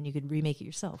bought, and you could remake it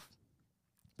yourself.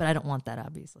 But I don't want that,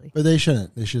 obviously. But they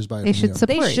shouldn't. They should just buy it. They should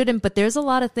support. They shouldn't, but there's a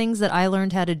lot of things that I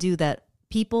learned how to do that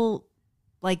people,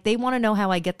 like, they want to know how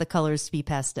I get the colors to be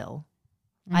pastel.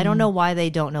 I don't know why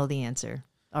they don't know the answer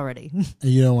already. And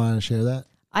you don't want to share that?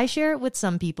 I share it with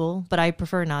some people, but I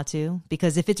prefer not to,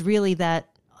 because if it's really that,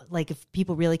 like, if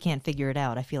people really can't figure it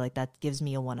out, I feel like that gives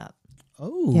me a one-up.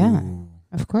 Oh. Yeah,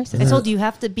 of course. I told you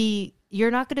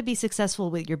you're not going to be successful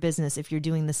with your business if you're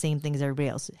doing the same thing as everybody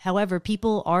else. However,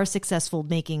 people are successful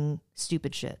making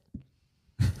stupid shit.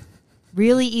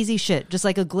 Really easy shit. Just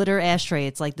like a glitter ashtray.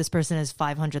 It's like this person has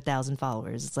 500,000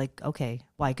 followers. It's like, okay,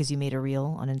 why? Because you made a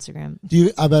reel on Instagram.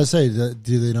 I'm about to say,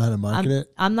 do they know how to market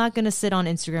it? I'm not going to sit on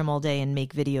Instagram all day and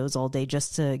make videos all day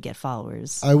just to get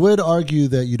followers. I would argue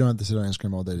that you don't have to sit on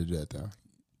Instagram all day to do that, though.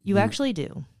 You actually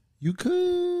do. You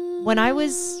could. When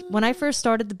I first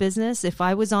started the business, if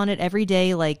I was on it every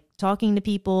day, like talking to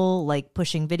people, like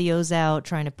pushing videos out,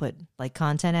 trying to put like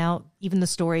content out, even the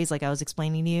stories, like I was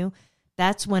explaining to you,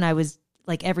 that's when I was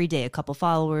like every day, a couple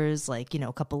followers, like,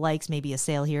 a couple likes, maybe a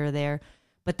sale here or there.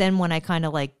 But then when I kind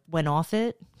of like went off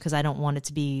it, because I don't want it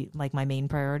to be like my main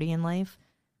priority in life,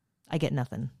 I get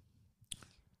nothing.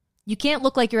 You can't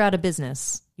look like you're out of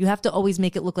business. You have to always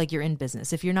make it look like you're in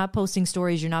business. If you're not posting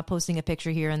stories, you're not posting a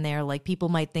picture here and there, like people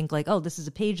might think like, oh, this is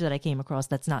a page that I came across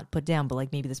that's not put down, but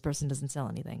like maybe this person doesn't sell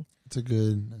anything. That's a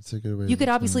good way. You could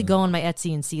obviously go on my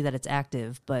Etsy and see that it's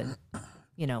active, but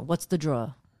what's the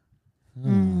draw?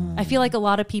 I feel like a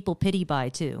lot of people pity buy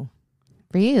too.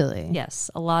 Really? Yes.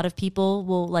 A lot of people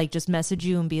will like just message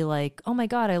you and be like, oh my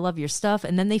God, I love your stuff.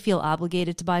 And then they feel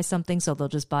obligated to buy something, so they'll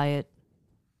just buy it.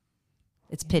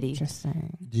 It's pity.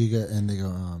 Interesting. And they go,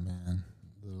 oh man,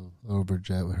 little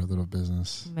Brigette with her little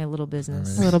business. My little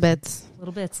business. Little bits.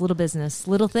 Little business.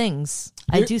 Little things.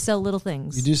 I do sell little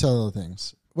things. You do sell little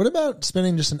things. What about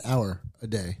spending just an hour a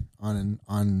day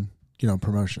on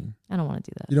promotion? I don't want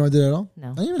to do that. You don't want to do that at all?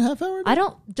 No. Not even half hour? I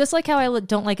don't, just like how I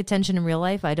don't like attention in real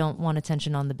life, I don't want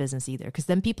attention on the business either. Because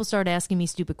then people start asking me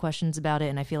stupid questions about it,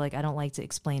 and I feel like I don't like to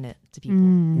explain it to people.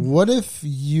 What if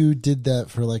you did that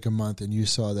for like a month and you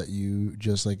saw that you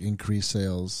just like increased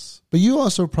sales, but you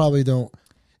also probably don't,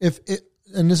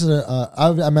 and this is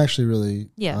I'm actually really,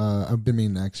 I've been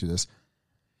meaning to ask you this.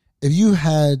 If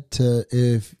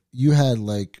you had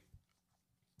like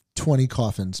 20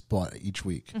 coffins bought each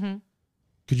week,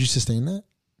 could you sustain that?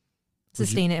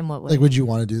 Sustain it in what way? Like, would you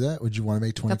want to do that? Would you want to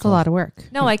make 20? That's a lot of work.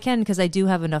 No, I can, because I do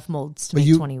have enough molds to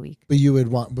make 20 a week. But you would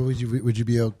want. But would you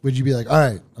be like, all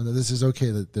right, this is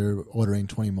okay that they're ordering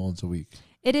 20 molds a week?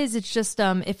 It is. It's just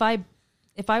if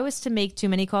I was to make too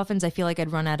many coffins, I feel like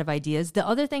I'd run out of ideas. The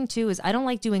other thing too is I don't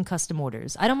like doing custom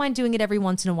orders. I don't mind doing it every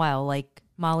once in a while. Like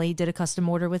Molly did a custom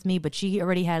order with me, but she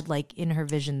already had like in her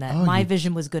vision that my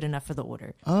vision was good enough for the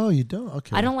order. Oh, you don't?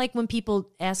 Okay. I don't like when people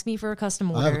ask me for a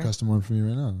custom order. I have a custom order for you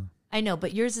right now. I know,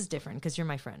 but yours is different because you're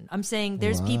my friend. I'm saying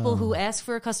there's people who ask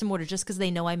for a custom order just because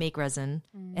they know I make resin.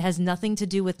 It has nothing to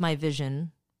do with my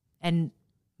vision. And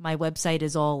my website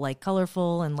is all like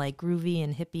colorful and like groovy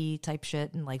and hippie type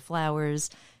shit and like flowers.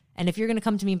 And if you're going to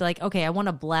come to me and be like, okay, I want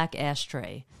a black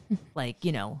ashtray, like,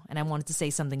 and I wanted to say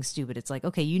something stupid, it's like,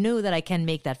 okay, you know that I can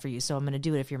make that for you, so I'm going to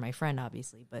do it if you're my friend,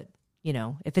 obviously. But,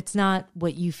 if it's not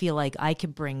what you feel like I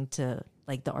could bring to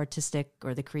like the artistic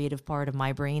or the creative part of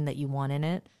my brain that you want in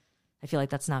it, I feel like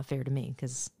that's not fair to me,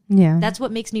 because that's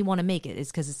what makes me want to make it,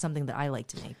 is because it's something that I like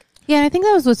to make. Yeah, and I think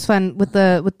that was what's fun with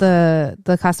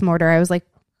the custom order. I was like,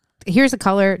 here's a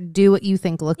color, do what you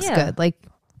think looks good. Like,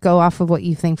 go off of what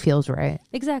you think feels right.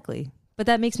 Exactly. But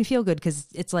that makes me feel good because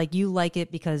it's like you like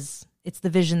it because it's the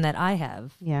vision that I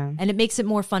have. Yeah. And it makes it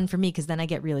more fun for me because then I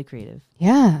get really creative.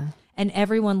 Yeah. And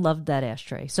everyone loved that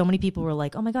ashtray. So many people were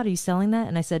like, oh my God, are you selling that?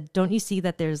 And I said, don't you see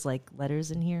that there's like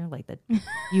letters in here? Like that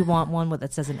you want one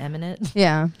that says an M in it?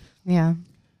 Yeah. Yeah.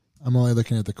 I'm only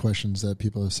looking at the questions that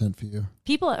people have sent for you.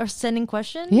 People are sending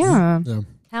questions? Yeah. Yeah.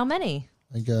 How many?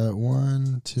 I got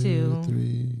 1, 2, Two.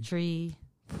 3, 3.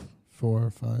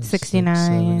 4, 5, 69. 6,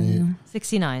 7,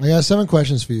 69. 8. I got 7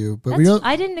 questions for you, but we don't.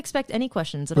 I didn't expect any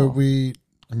questions at But all.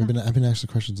 I've been asking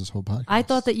questions this whole podcast. I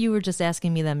thought that you were just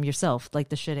asking me them yourself, like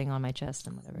the shitting on my chest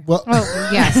and whatever. Well, Oh,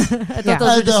 yes. I thought Yeah.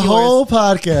 those were the just whole yours.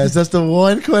 podcast. That's the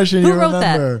one question Who you wrote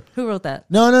remember. that? Who wrote that?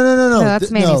 No. No,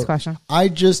 that's Manny's question. I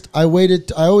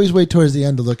waited. I always wait towards the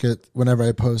end to look at whenever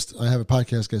I post. I have a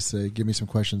podcast guest today. Give me some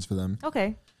questions for them.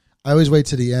 Okay. I always wait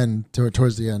to the end,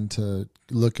 towards the end, to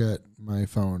look at my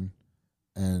phone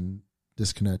and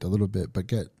disconnect a little bit, but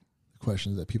get the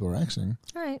questions that people are asking.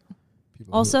 All right.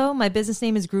 People Also, my business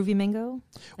name is Groovy Mingo.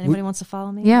 Anybody wants to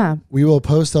follow me? Yeah. we will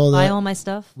post all Buy that. all my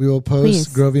stuff. We will post Please.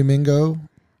 Grovy Mingo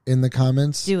in the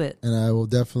comments. Do it. And I will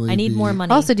definitely. I need be- more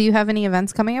money. Also, do you have any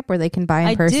events coming up where they can buy in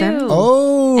I person? do.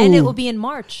 Oh, And it will be in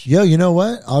March. Yo, you know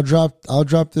what? I'll drop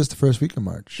this the first week of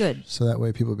March. Good. So that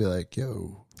way people will be like,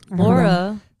 yo,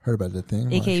 Laura, heard about the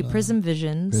thing. aka watch that. Prism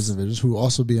Visions. Prism Visions, who will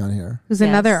also be on here. Who's Yes.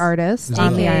 another artist Who's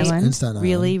on the another island? in Staten Island.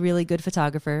 Really, really good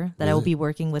photographer that I will Really? be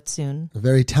working with soon. A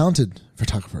very talented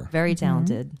photographer. Very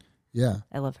talented. Yeah.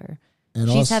 I love her. And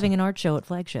She's also, having an art show at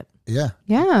Flagship. Yeah.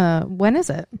 Yeah. When is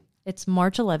it? It's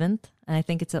March 11th, and I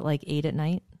think it's at like 8 at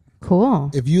night. Cool.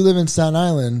 If you live in Staten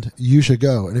Island, you should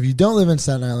go. And if you don't live in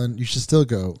Staten Island, you should still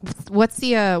go. What's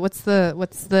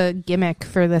the gimmick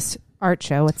for this art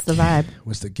show? What's the vibe?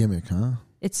 What's the gimmick, huh?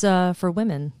 It's for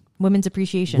women. Women's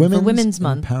appreciation. For Women's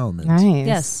Month. Empowerment. Nice.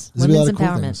 Yes. There's gonna be a lot Women's of cool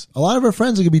empowerment. things. A lot of our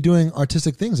friends are going to be doing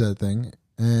artistic things at the thing.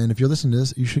 And if you're listening to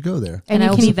this, you should go there. And you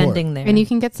I will can be support. vending there. And you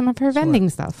can get some of her vending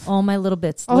stuff. all my little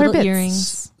bits. All her little bits.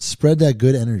 earrings. Spread that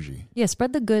good energy. Yeah,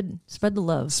 spread the good. Spread the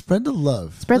love. Spread the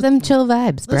love. Spread them chill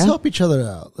vibes, bro. Let's help each other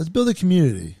out. Let's build a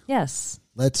community. Yes.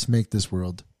 Let's make this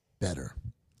world better.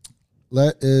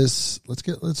 Let's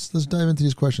dive into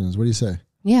these questions. What do you say?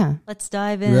 Yeah. Let's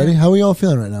dive in. You ready? How are we all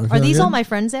feeling right now? We Are feeling these good? all my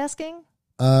friends asking?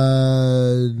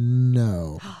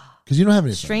 No, because you don't have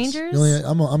any friends. Strangers?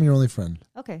 I'm your only friend,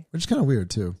 Okay. which is kind of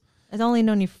weird too. I've only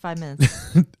known you for 5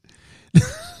 minutes.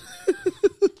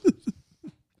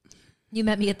 You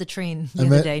met me at the train the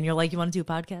other day, and you're like, you want to do a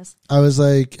podcast? I was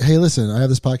like, "Hey, listen, I have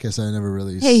this podcast I never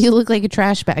released." Hey, you look like a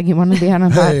trash bag. You want to be on a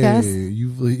podcast?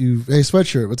 Hey, hey,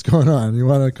 sweatshirt, what's going on? You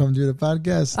want to come do the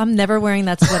podcast? I'm never wearing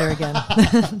that sweater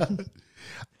again.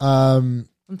 I'm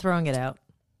throwing it out.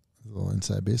 A little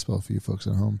inside baseball for you folks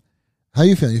at home. How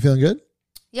you feeling? You feeling good?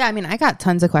 Yeah, I mean, I got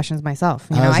tons of questions myself.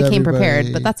 You know, How's I came everybody-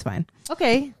 prepared, but that's fine.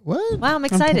 Okay. What? Wow, I'm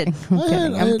excited.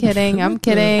 I'm kidding. I'm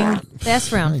kidding.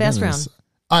 Fast round. My Fast goodness. round.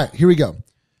 All right, here we go.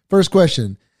 First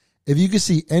question: if you could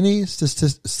see any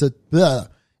statistic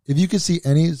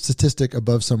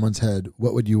above someone's head,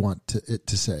 what would you want it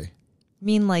to say? You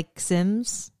mean like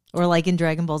Sims? Or like in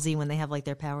Dragon Ball Z when they have like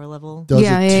their power level? Those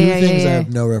Yeah, are yeah, two yeah, things yeah, I yeah.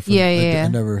 have no reference. Yeah. I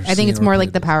never. I think seen it's or more played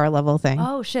like the it. power level thing.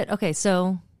 Oh, shit. Okay,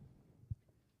 so.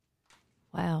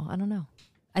 Wow, I don't know.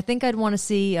 I think I'd want to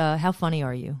see how funny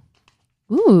are you?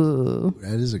 Ooh.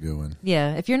 That is a good one.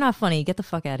 Yeah, if you're not funny, get the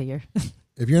fuck out of here.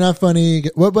 If you're not funny,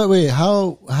 wait,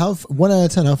 how 1 out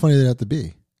of 10? How funny did it have to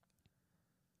be?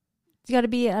 You got to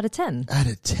be out of 10. Out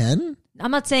of 10?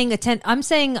 I'm not saying a 10. I'm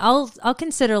saying I'll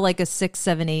consider like a 6,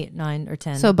 7, 8, 9, or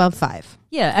 10. So above 5.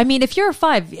 yeah, I mean, if you're a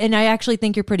 5 and I actually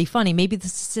think you're pretty funny, maybe the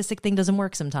statistic thing doesn't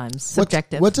work sometimes.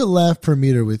 Subjective. What's a laugh per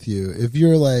meter with you? If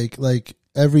you're like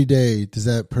every day, does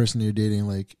that person you're dating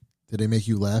do they make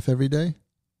you laugh every day?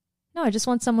 No, I just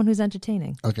want someone who's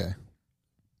entertaining. Okay.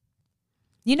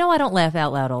 You know, I don't laugh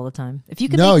out loud all the time. If you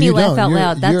can No, make me you laugh don't. out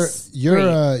loud, that's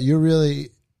great.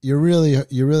 You're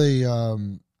really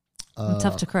I'm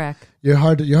tough to crack. you're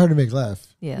hard to make laugh.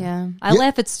 Yeah. Yeah. I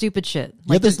laugh at stupid shit.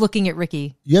 Like have to- just looking at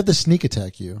Ricky. You have to sneak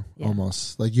attack you Yeah.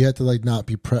 almost. Like you have to not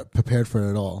be prepared for it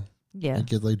at all. Yeah. Like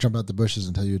get jump out the bushes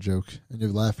and tell you a joke, and you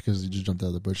laugh because you just jumped out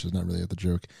of the bushes, not really at the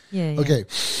joke. Yeah. Okay.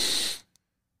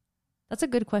 That's a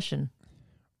good question.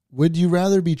 Would you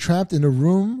rather be trapped in a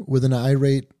room with an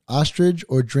irate ostrich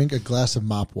or drink a glass of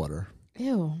mop water?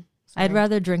 Ew. I'd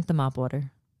rather drink the mop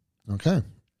water. Okay.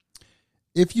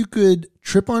 If you could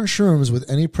trip on shrooms with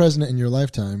any president in your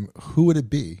lifetime, who would it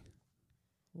be?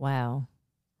 Wow.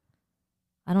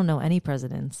 I don't know any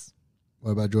presidents.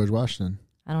 What about George Washington?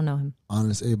 I don't know him.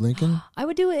 Honest Abe Lincoln? I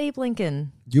would do Abe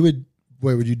Lincoln.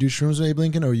 Would you do shrooms with Abe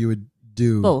Lincoln, or you would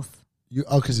do Both.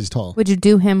 Because he's tall. Would you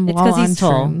do him It's while because on he's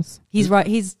tall. shrooms?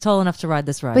 He's tall enough to ride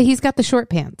this ride. But he's got the short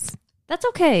pants. That's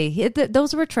okay.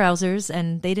 Those were trousers,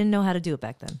 and they didn't know how to do it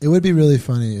back then. It would be really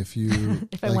funny if you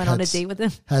If I went on a date with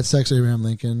him. had sex with Abraham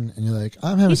Lincoln, and you're like,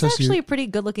 I'm having He's sex with actually you. a pretty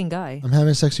good-looking guy. I'm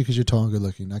having sex with you because you're tall and good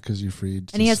looking, not because you freed.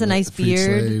 And he has a nice freed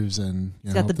beard. Slaves and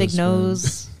He's got the big helpless women.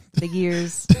 nose, big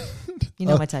ears. You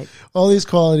know my type. All these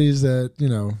qualities that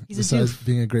He's a besides doof.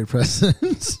 being a great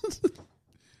president.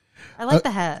 I like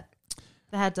the hat.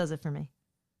 The hat does it for me.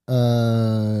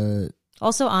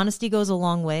 Also, honesty goes a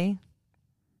long way.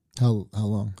 How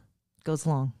long? Goes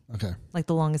long. Okay. Like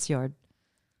the longest yard.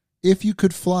 If you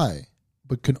could fly,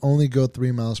 but could only go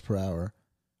 3 miles per hour,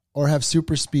 or have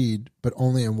super speed, but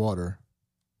only in water,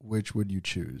 which would you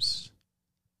choose?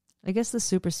 I guess the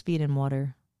super speed in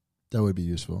water. That would be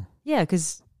useful. Yeah,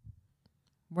 because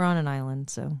we're on an island,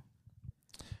 so.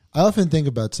 I often think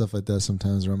about stuff like that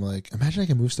sometimes where I'm like, imagine I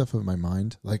can move stuff with my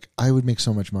mind. Like, I would make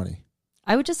so much money.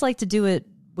 I would just like to do it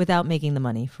without making the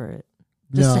money for it.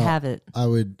 Just to have it. I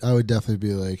would definitely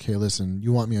be like, hey, listen,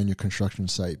 you want me on your construction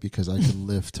site because I could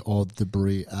lift all the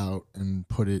debris out and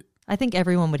put it. I think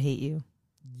everyone would hate you.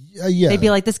 Yeah. They'd be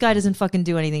like, this guy doesn't fucking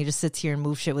do anything. He just sits here and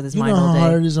moves shit with his you mind know all how day.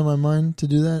 hard it is on my mind to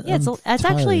do that? Yeah, I'm it's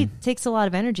actually tired. takes a lot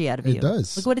of energy out of you. It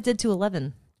does. Look what it did to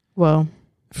 11. Whoa.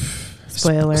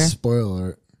 Spoiler. Spoiler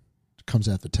alert. Comes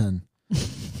after 10.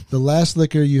 The last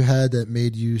liquor you had that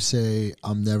made you say,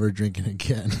 I'm never drinking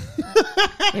again.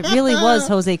 It really was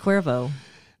Jose Cuervo.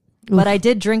 But I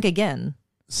did drink again.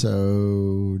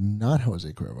 So, not Jose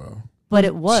Cuervo. But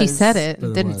it was. She said it. But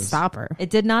It it didn't was. stop her. It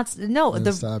did not. No, Didn't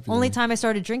the stop you. only time I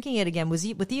started drinking it again was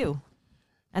with you.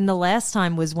 And the last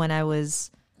time was when I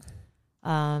was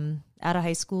out of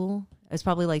high school. It was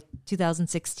probably like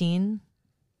 2016.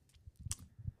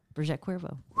 Brigette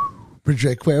Cuervo.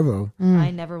 Brigette Cuervo. I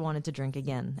never wanted to drink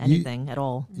again, anything at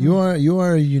all. You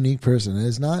are a unique person.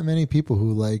 There's not many people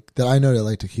who like that I know that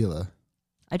like tequila.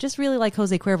 I just really like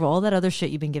Jose Cuervo. All that other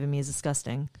shit you've been giving me is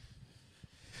disgusting.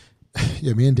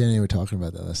 Yeah, me and Danny were talking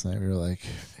about that last night. We were like,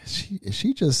 is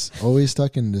she just always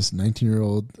stuck in this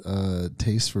 19-year-old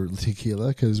taste for tequila?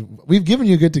 Because we've given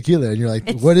you good tequila, and you're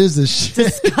like, what is this shit?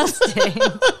 Disgusting.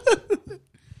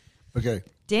 Okay.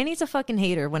 Danny's a fucking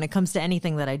hater when it comes to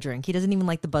anything that I drink. He doesn't even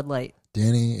like the Bud Light.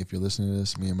 Danny, if you're listening to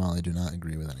this, me and Molly do not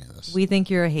agree with any of this. We think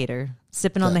you're a hater.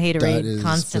 Sipping on the That haterade is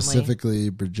constantly. specifically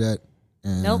Brigette.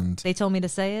 And Nope, they told me to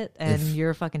say it, and you're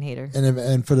a fucking hater.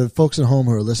 And for the folks at home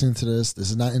who are listening to this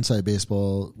is not inside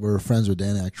baseball. We're friends with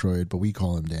Dan Aykroyd, but we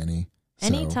call him Danny. So-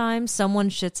 Anytime someone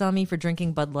shits on me for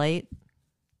drinking Bud Light,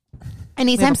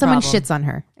 Anytime a someone problem. shits on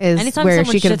her is Anytime where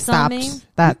someone she could have shits on stopped me-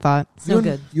 that thought. it's no you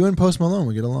good. You and Post Malone,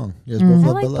 we get along. You guys both I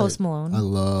love like Bud Light. Post Malone. I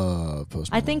love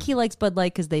Post Malone. I think he likes Bud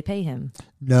Light because they pay him.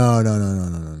 No.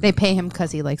 They pay him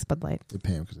because he likes Bud Light. They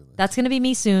pay him because they like That's going to be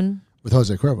me soon. with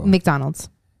Jose Cuervo. McDonald's.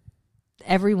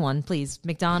 Everyone, please.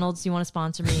 McDonald's, you want to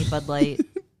sponsor me? Bud Light.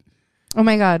 Oh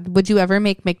my God. Would you ever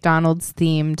make McDonald's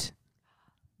themed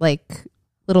like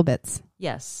little bits?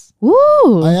 Yes.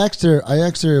 Woo. I asked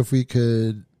her if we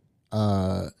could.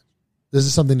 This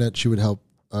is something that she would help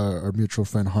our mutual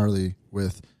friend Harley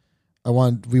with. We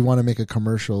want to make a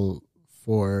commercial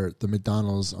for the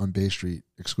McDonald's on Bay Street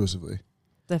exclusively.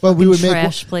 The But we fucking would make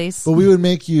trash place. But we would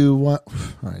make you want.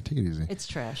 All right, take it easy. It's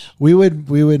trash. We would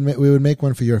make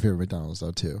one for your favorite McDonald's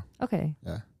though too. Okay.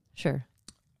 Yeah. Sure.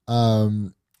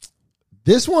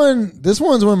 This one's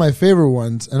one of my favorite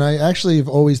ones, and I actually have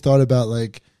always thought about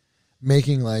like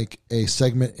making like a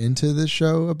segment into this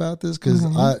show about this because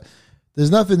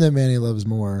there's nothing that Manny loves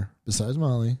more besides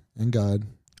Molly and God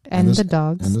and this, the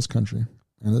dogs. and this country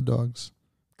and the dogs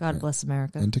God bless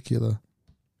America. and tequila.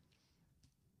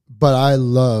 But I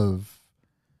love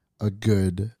a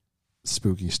good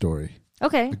spooky story,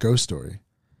 Okay. a ghost story.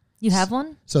 You have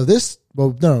one? So this,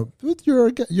 well, no,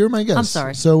 you're my guest. I'm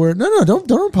sorry. So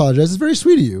don't apologize. It's very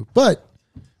sweet of you. But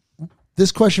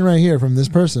this question right here from this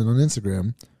person on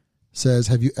Instagram says,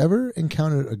 "Have you ever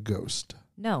encountered a ghost?"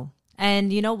 No.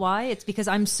 And you know why? It's because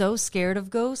I'm so scared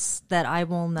of ghosts that I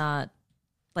will not,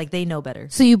 like, they know better.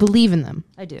 So you believe in them?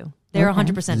 I do. They're Okay.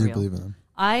 100% Do you real. believe in them?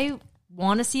 I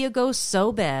want to see a ghost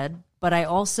so bad, but I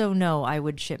also know I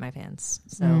would shit my pants.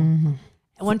 So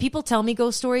when people tell me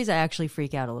ghost stories, I actually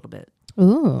freak out a little bit.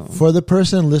 Ooh. For the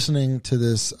person listening to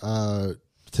this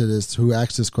who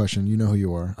asked this question, you know who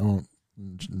you are. I won't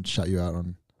shout you out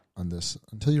on this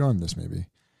until you're on this, maybe.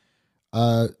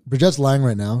 Bridgette's lying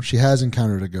right now. She has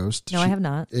encountered a ghost. No, I have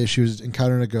not. She was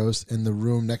encountering a ghost in the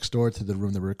room next door to the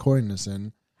room that we're recording this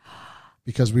in,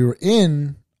 because we were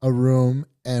in a room,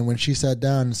 and when she sat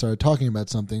down and started talking about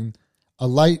something, a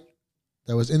light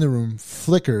that was in the room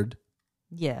flickered,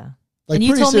 Yeah. Like, and you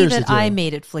pretty told me seriously, that I too.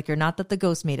 made it flicker, not that the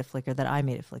ghost made it flicker, that I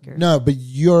made it flicker. No, but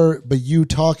you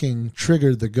talking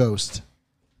triggered the ghost.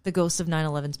 The ghost of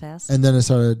 9/11's past. And then it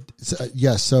started.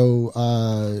 Yes. So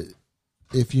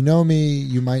if you know me,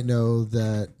 you might know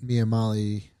that me and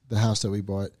Molly, the house that we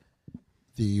bought,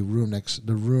 one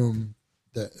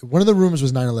of the rooms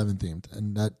was 9/11 themed,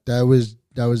 and that was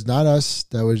not us.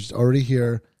 That was already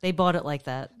here. They bought it like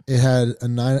that. It had a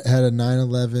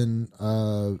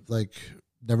 9/11 like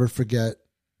never forget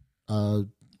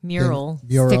Mural.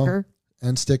 Sticker.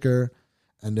 and sticker,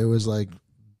 and there was like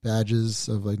badges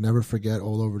of like never forget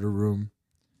all over the room,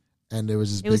 and it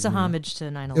was It was a homage to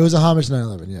 9/11. It was a homage to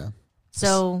 9/11. Yeah.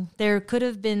 So there could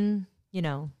have been,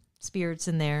 spirits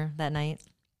in there that night.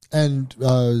 And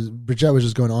Brigette was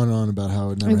just going on and on about how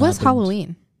it never It was happened.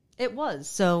 Halloween. It was.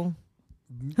 So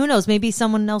who knows? Maybe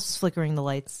someone else was flickering the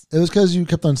lights. It was because you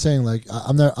kept on saying like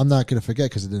I'm not going to forget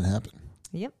because it didn't happen.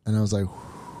 Yep. And I was like,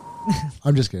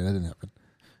 I'm just kidding, that didn't happen.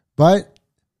 But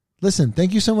listen,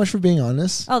 thank you so much for being on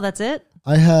this. Oh, that's it?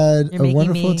 I had You're a making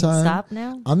wonderful me time. stop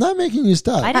now? I'm not making you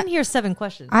stop. I didn't hear 7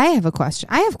 questions. I have a question.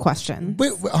 I have questions.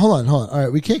 Wait, hold on. All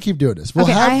right, we can't keep doing this. We'll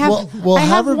Okay, I have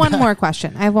her one back. more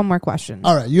question. I have one more question.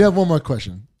 All right, you have one more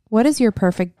question. What does your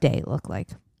perfect day look like?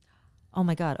 Oh,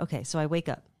 my God. Okay, so I wake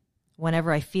up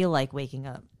whenever I feel like waking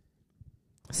up.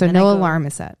 So Then no I go- alarm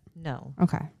is set. No.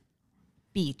 Okay.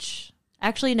 Beach.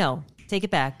 Actually, no. Take it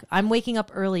back. I'm waking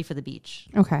up early for the beach.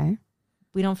 Okay.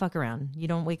 We don't fuck around. You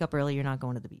don't wake up early, you're not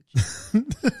going to the beach.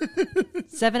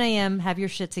 7 a.m., have your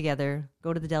shit together.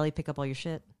 Go to the deli, pick up all your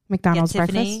shit. McDonald's Get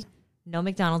Tiffany. breakfast? No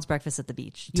McDonald's breakfast at the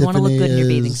beach. You want to look Tiffany good in your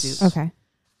bathing is- suit. Okay.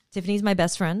 Tiffany's my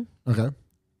best friend, Okay.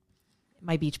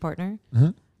 my beach partner.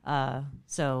 Mhm.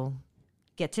 So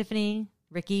get Tiffany,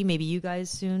 Ricky, maybe you guys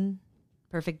soon.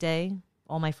 Perfect day.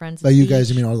 All my friends. at By the you guys,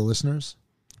 you beach. mean all the listeners?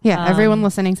 Yeah, everyone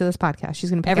listening to this podcast. She's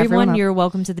going to pick everyone up. You're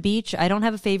welcome to the beach. I don't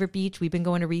have a favorite beach. We've been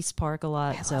going to Reese Park a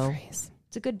lot, I so love Reese.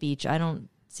 it's a good beach. I don't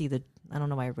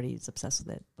know why everybody's obsessed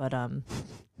with it, but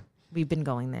we've been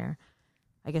going there.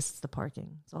 I guess it's the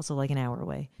parking. It's also like an hour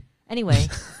away. Anyway,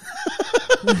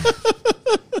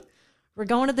 we're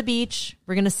going to the beach.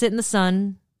 We're going to sit in the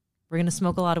sun. We're going to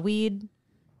smoke a lot of weed.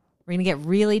 We're going to get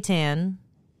really tan.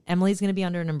 Emily's going to be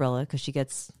under an umbrella because she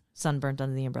gets sunburnt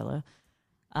under the umbrella.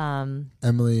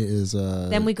 Emily is.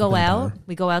 Then we go a out. vampire.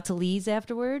 We go out to Lee's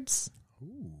afterwards.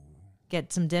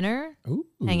 Get some dinner. Ooh.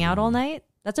 Hang out all night.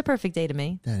 That's a perfect day to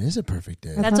me. That is a perfect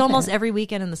day. That's love almost that. every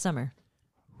weekend in the summer.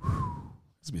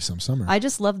 This will be some summer. I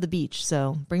just love the beach,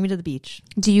 so bring me to the beach.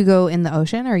 Do you go in the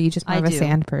ocean or are you just more I of a do.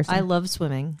 sand person? I love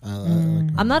swimming. I like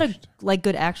I'm not a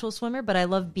good actual swimmer, but I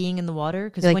love being in the water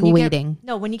because Like when you wading.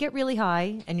 when you get really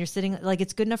high and you're sitting, like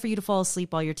it's good enough for you to fall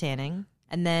asleep while you're tanning,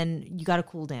 and then you got to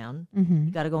cool down. Mm-hmm.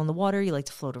 You got to go in the water. You like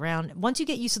to float around. Once you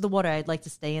get used to the water, I'd like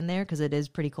to stay in there because it is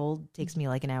pretty cold. It takes me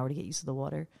like an hour to get used to the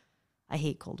water. I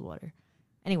hate cold water.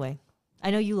 Anyway,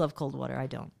 I know you love cold water. I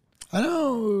don't. I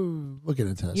know. We'll get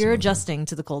into that. You're some other adjusting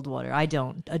to the cold water. I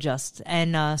don't adjust.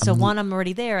 And so when I'm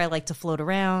already there, I like to float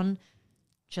around,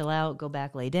 chill out, go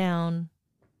back, lay down,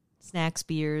 snacks,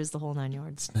 beers, the whole 9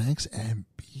 yards. time. Snacks and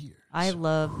beers. I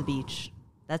love the beach.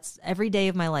 That's every day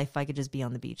of my life. If I could just be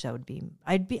on the beach, that would be.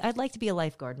 I'd like to be a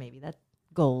lifeguard. Maybe that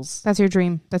goals. That's your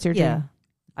dream. That's your Yeah, dream.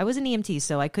 I was an EMT,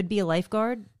 so I could be a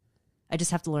lifeguard. I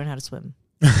just have to learn how to swim.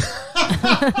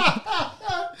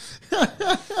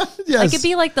 Yes. I could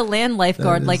be like the land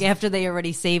lifeguard, That like is- after they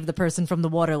already saved the person from the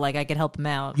water, like I could help them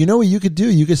out. You know what you could do?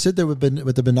 You could sit there with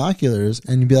the binoculars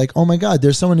and you'd be like, "Oh my God,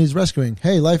 there's someone he's rescuing.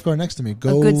 Hey, lifeguard next to me.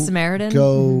 Go, Good Samaritan?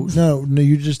 Go. No,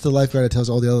 you're just the lifeguard that tells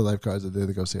all the other lifeguards that they're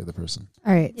to go save the person.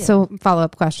 All right. Yeah. So follow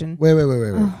up question. Wait.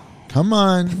 Come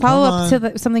on. Follow come up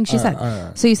on. to something she All said. right, all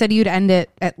right. So you said you'd end it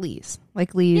at Lee's,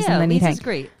 like Lee's, Yeah, and then you'd Lee's is hang.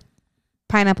 great.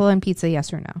 Pineapple and pizza,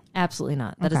 yes or no? Absolutely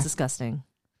not. That is Okay. disgusting.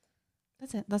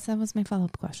 That's it. That was my follow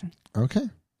up question. Okay.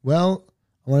 Well,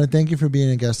 I want to thank you for being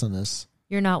a guest on this.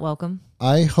 You're not welcome.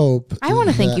 I hope. I want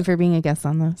to thank that- you for being a guest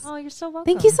on this. Oh, you're so welcome.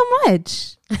 Thank you so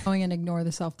much. Going and ignore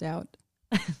the self-doubt.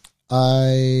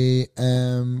 I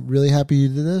am really happy you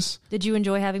did this. Did you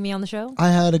enjoy having me on the show?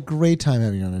 I had a great time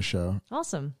having you on the show.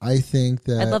 Awesome. I think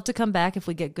that I'd love to come back if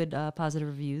we get good positive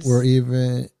reviews. we're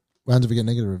even. What happens if we get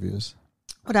negative reviews?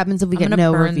 What happens if we I'm get gonna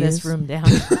no burn reviews? this room down.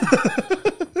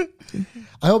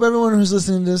 I hope everyone who's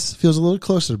listening to this feels a little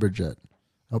closer to Brigette.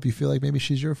 I hope you feel like maybe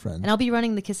she's your friend. And I'll be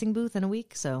running the kissing booth in a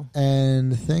week, so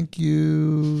And thank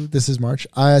you. This is March.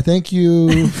 I thank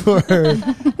you for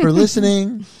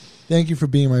listening. Thank you for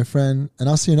being my friend. And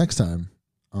I'll see you next time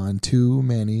on Too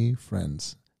Many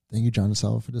Friends. Thank you, John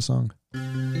DeSalvo, for the song.